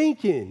we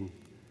thinking?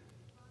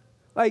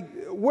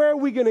 Like, where are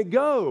we going to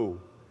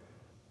go?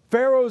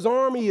 Pharaoh's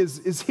army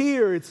is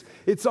here.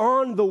 It's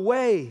on the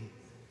way.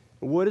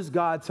 And what does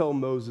God tell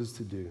Moses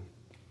to do?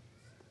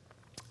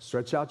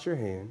 Stretch out your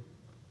hand,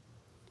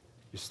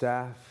 your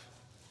staff.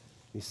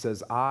 He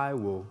says, I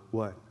will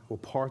what? Will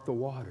part the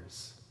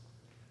waters.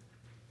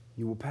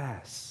 You will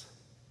pass.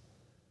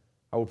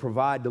 I will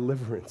provide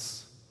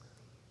deliverance.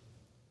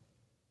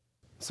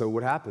 So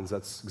what happens?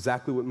 That's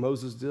exactly what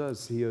Moses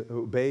does. He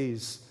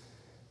obeys.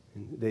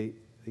 And they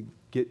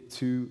get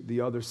to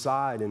the other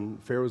side,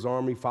 and Pharaoh's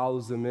army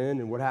follows them in,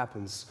 and what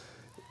happens?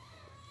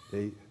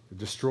 They're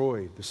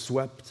destroyed. They're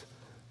swept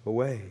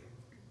away.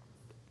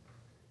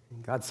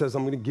 And God says,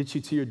 I'm going to get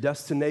you to your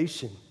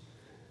destination.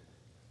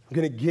 I'm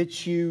going to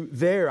get you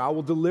there. I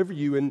will deliver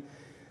you. And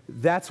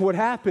that's what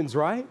happens,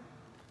 right?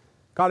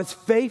 God is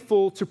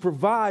faithful to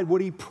provide what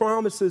he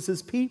promises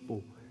his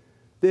people.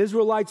 The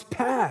Israelites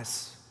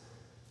pass.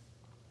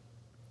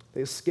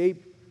 They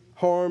escape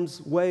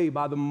harm's way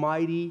by the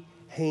mighty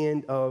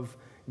hand of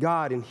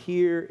God. And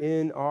here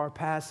in our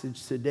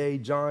passage today,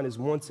 John is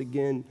once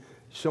again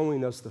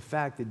showing us the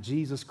fact that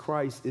Jesus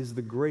Christ is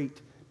the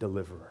great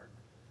deliverer.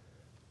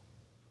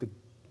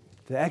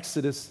 The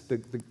Exodus,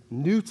 the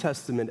New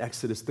Testament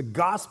Exodus, the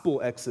gospel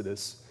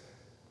Exodus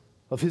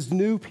of his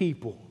new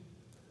people.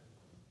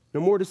 No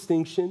more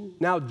distinction,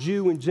 now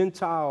Jew and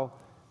Gentile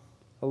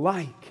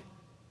alike.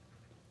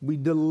 We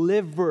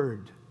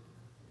delivered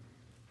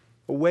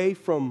away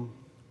from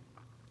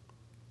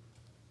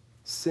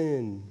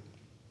sin,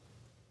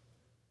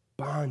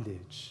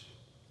 bondage,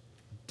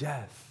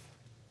 death,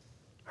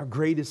 our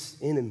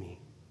greatest enemy,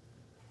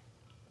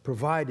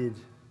 provided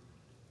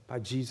by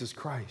Jesus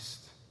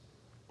Christ.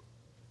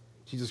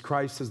 Jesus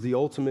Christ has the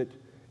ultimate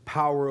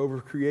power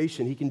over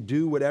creation. He can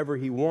do whatever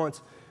he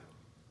wants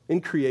in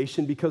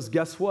creation because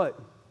guess what?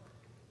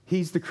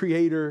 He's the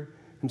creator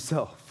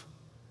himself.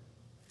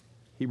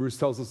 Hebrews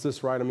tells us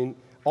this, right? I mean,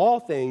 all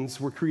things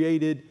were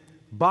created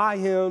by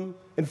him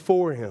and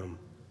for him.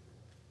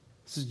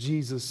 This is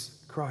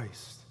Jesus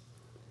Christ.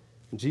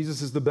 And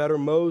Jesus is the better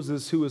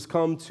Moses who has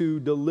come to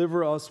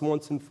deliver us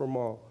once and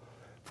for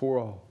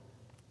all.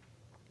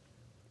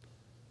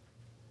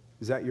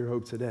 Is that your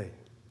hope today?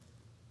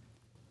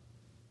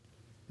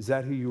 Is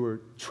that who you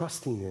are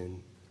trusting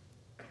in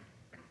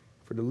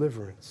for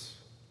deliverance?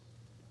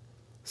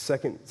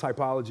 Second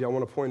typology I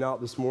want to point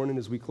out this morning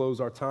as we close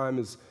our time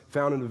is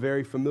found in a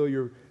very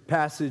familiar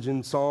passage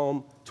in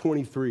Psalm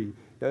 23.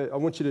 I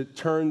want you to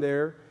turn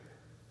there.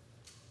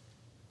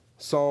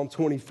 Psalm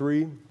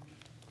 23.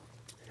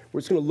 We're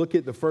just going to look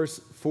at the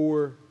first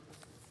 4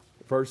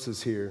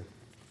 verses here.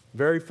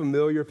 Very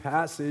familiar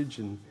passage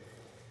and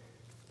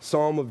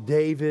Psalm of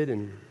David,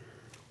 and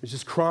it's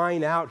just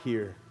crying out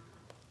here.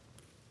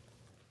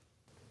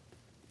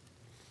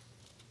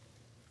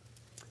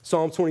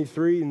 Psalm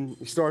 23, and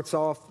he starts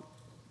off,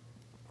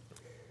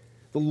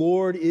 "The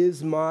Lord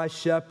is my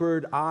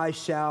shepherd, I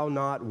shall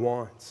not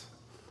want.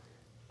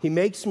 He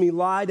makes me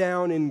lie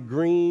down in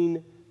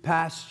green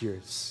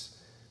pastures."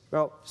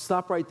 Now,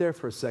 stop right there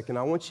for a second.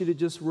 I want you to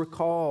just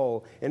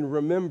recall and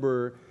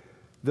remember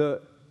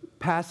the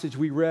passage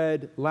we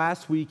read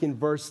last week in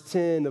verse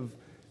 10 of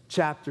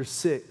chapter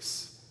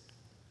 6,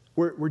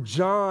 where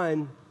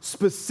John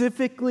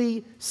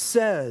specifically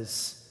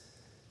says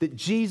that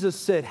Jesus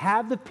said,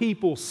 have the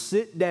people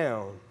sit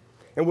down.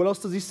 And what else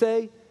does he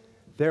say?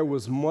 There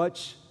was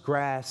much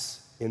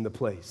grass in the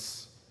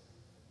place.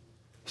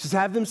 He says,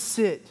 have them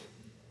sit.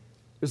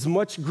 There's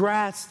much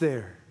grass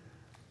there.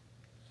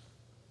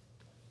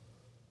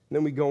 And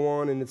then we go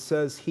on and it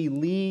says, he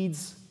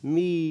leads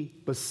me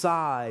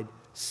beside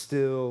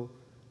still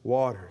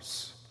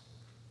waters.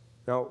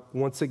 Now,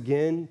 once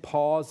again,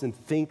 pause and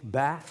think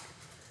back.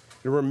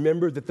 And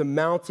remember that the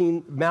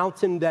mountain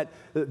that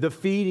the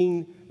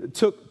feeding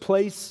took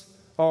place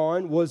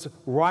on was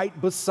right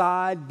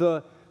beside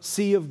the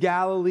Sea of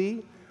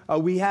Galilee.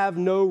 We have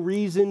no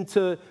reason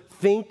to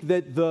think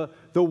that the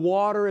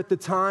water at the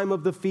time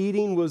of the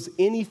feeding was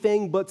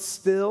anything but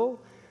still.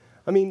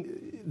 I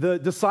mean, the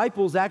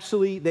disciples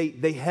actually,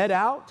 they head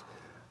out.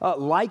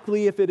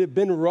 Likely, if it had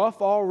been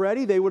rough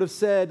already, they would have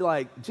said,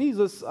 like,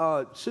 Jesus,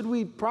 should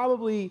we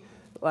probably,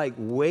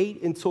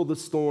 wait until the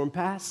storm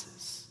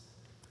passes?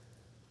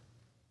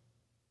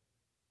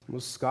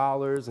 Most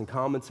scholars and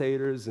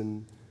commentators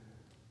and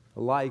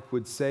alike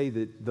would say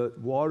that the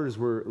waters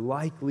were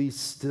likely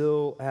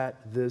still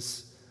at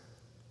this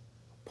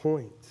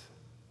point.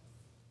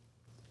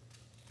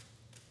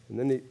 And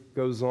then it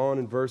goes on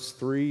in verse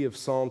 3 of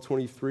Psalm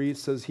 23. It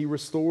says, he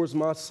restores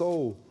my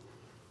soul.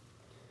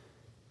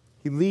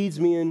 He leads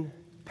me in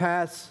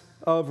paths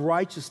of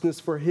righteousness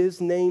for his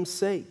name's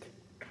sake.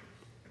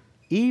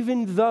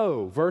 Even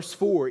though, verse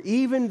 4,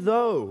 even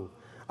though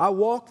I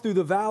walk through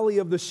the valley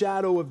of the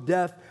shadow of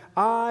death,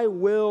 I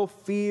will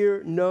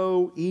fear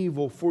no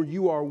evil, for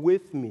you are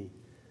with me.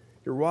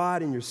 Your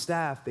rod and your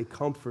staff, they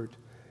comfort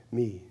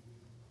me.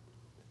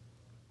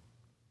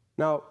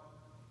 Now,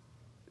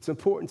 it's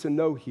important to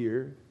know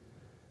here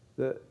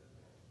that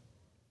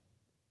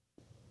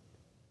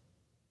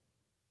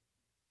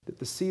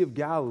the Sea of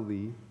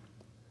Galilee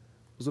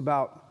was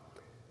about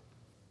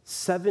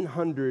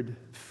 700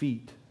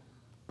 feet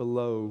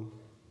below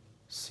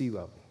sea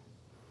level.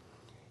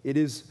 It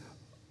is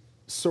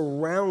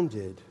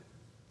surrounded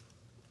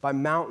by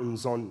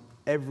mountains on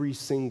every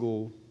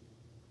single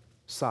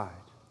side.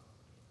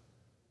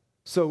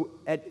 So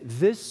at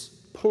this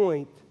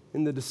point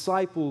in the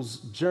disciples'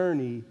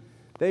 journey,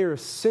 they are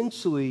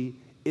essentially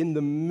in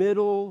the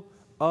middle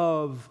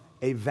of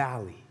a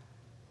valley.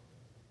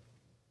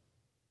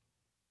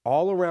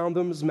 All around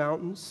them is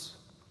mountains.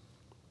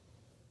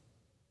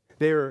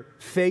 They're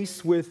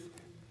faced with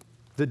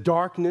the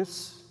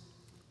darkness,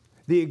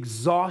 the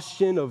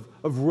exhaustion of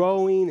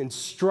rowing and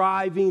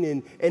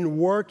striving and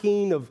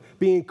working, of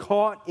being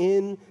caught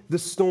in the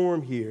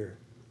storm here.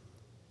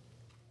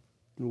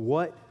 And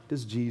what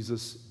does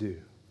Jesus do?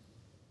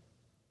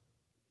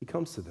 He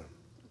comes to them.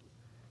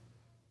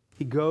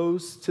 He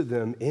goes to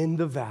them in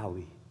the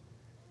valley,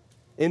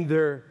 in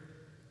their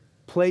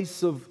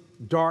place of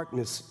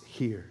darkness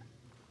here.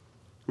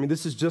 I mean,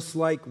 this is just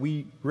like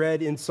we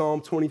read in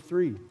Psalm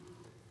 23.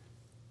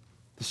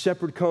 The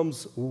shepherd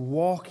comes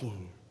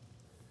walking.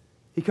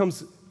 He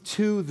comes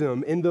to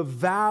them in the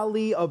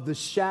valley of the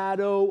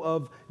shadow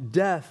of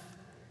death.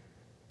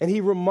 And he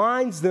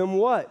reminds them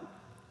what?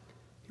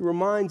 He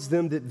reminds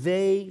them that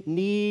they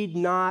need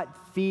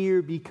not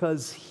fear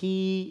because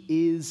he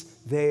is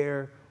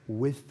there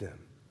with them.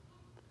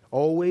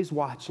 Always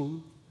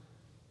watching,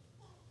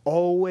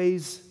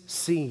 always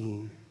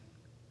seeing,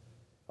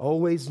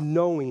 always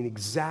knowing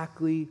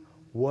exactly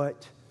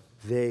what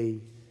they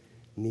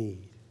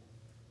need.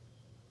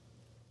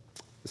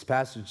 This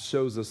passage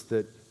shows us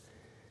that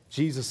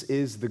Jesus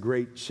is the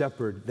great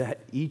shepherd that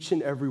each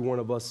and every one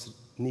of us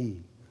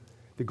need.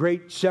 The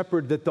great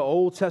shepherd that the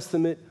Old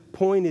Testament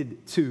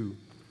pointed to.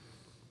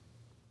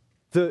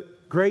 The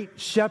great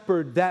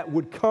shepherd that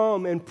would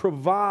come and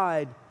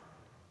provide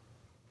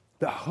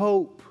the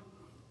hope,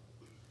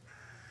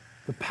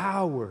 the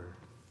power,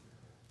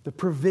 the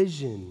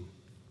provision,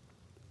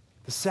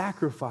 the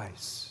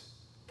sacrifice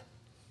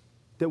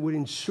that would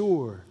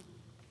ensure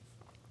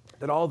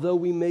that although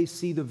we may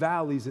see the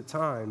valleys at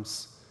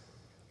times,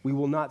 we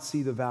will not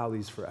see the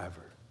valleys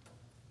forever.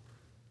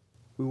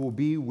 We will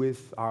be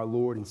with our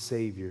Lord and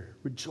Savior,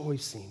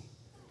 rejoicing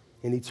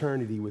in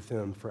eternity with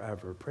him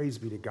forever. Praise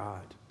be to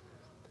God.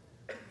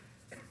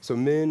 So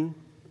men,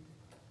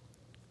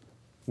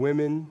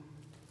 women,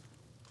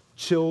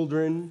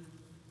 children,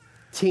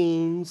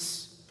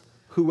 teens,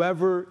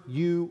 whoever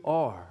you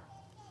are.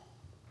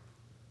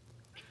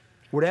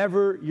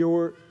 Whatever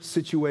your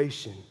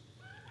situation,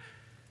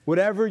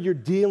 whatever you're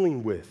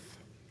dealing with,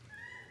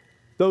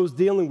 those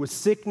dealing with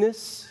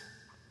sickness,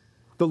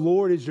 the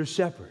Lord is your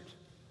shepherd.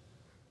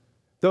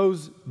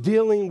 Those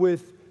dealing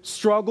with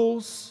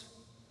struggles,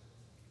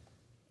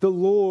 the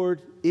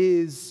Lord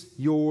is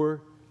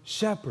your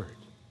shepherd.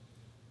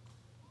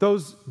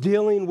 Those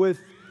dealing with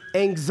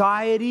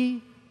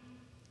anxiety,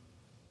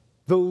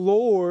 the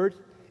Lord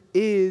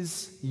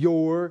is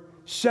your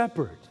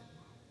shepherd.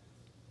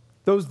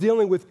 Those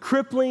dealing with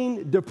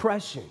crippling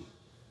depression,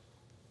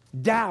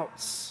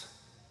 doubts,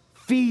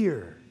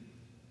 fear,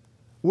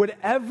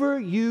 whatever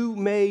you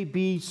may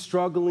be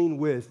struggling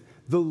with,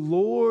 the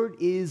Lord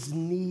is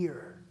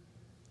near,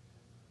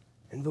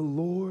 and the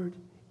Lord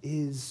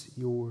is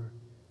your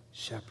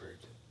shepherd.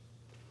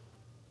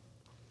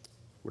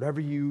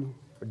 Whatever you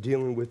are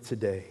dealing with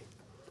today,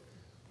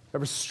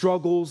 whatever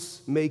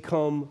struggles may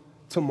come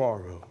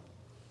tomorrow,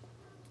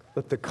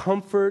 let the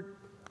comfort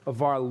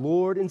of our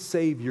Lord and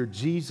Savior,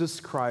 Jesus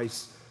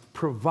Christ,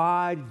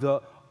 provide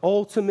the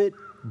ultimate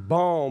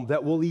balm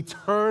that will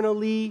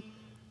eternally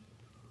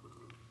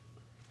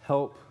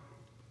help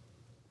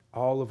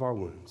all of our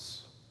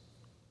wounds.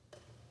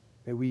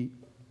 May we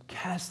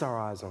cast our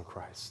eyes on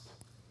Christ.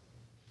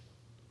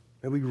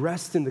 May we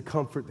rest in the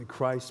comfort that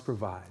Christ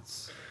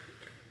provides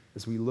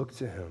as we look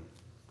to him.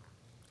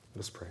 Let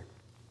us pray.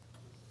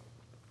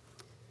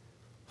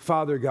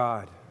 Father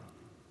God,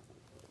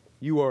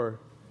 you are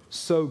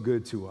so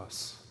good to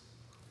us,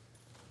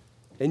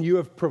 and you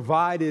have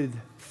provided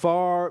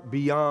far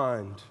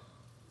beyond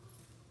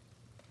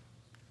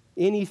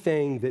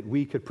anything that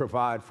we could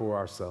provide for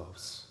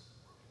ourselves.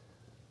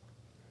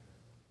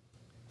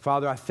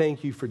 Father, I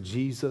thank you for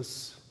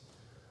Jesus.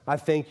 I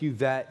thank you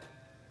that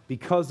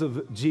because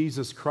of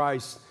Jesus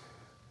Christ,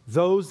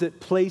 those that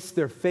place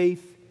their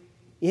faith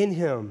in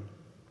him,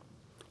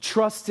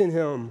 trust in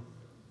him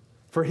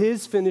for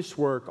his finished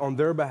work on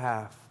their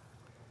behalf,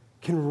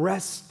 can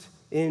rest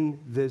in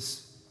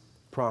this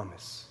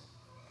promise.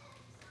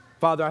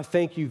 Father, I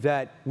thank you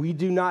that we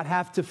do not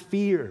have to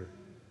fear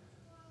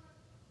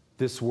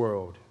this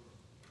world,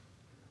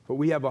 but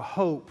we have a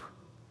hope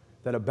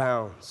that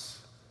abounds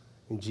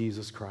in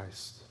Jesus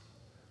Christ.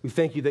 We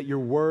thank you that your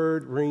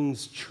word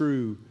rings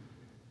true,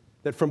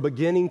 that from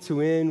beginning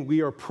to end,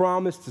 we are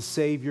promised a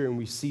Savior, and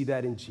we see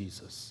that in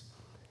Jesus.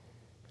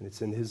 And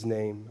it's in his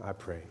name I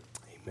pray.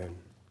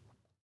 Amen.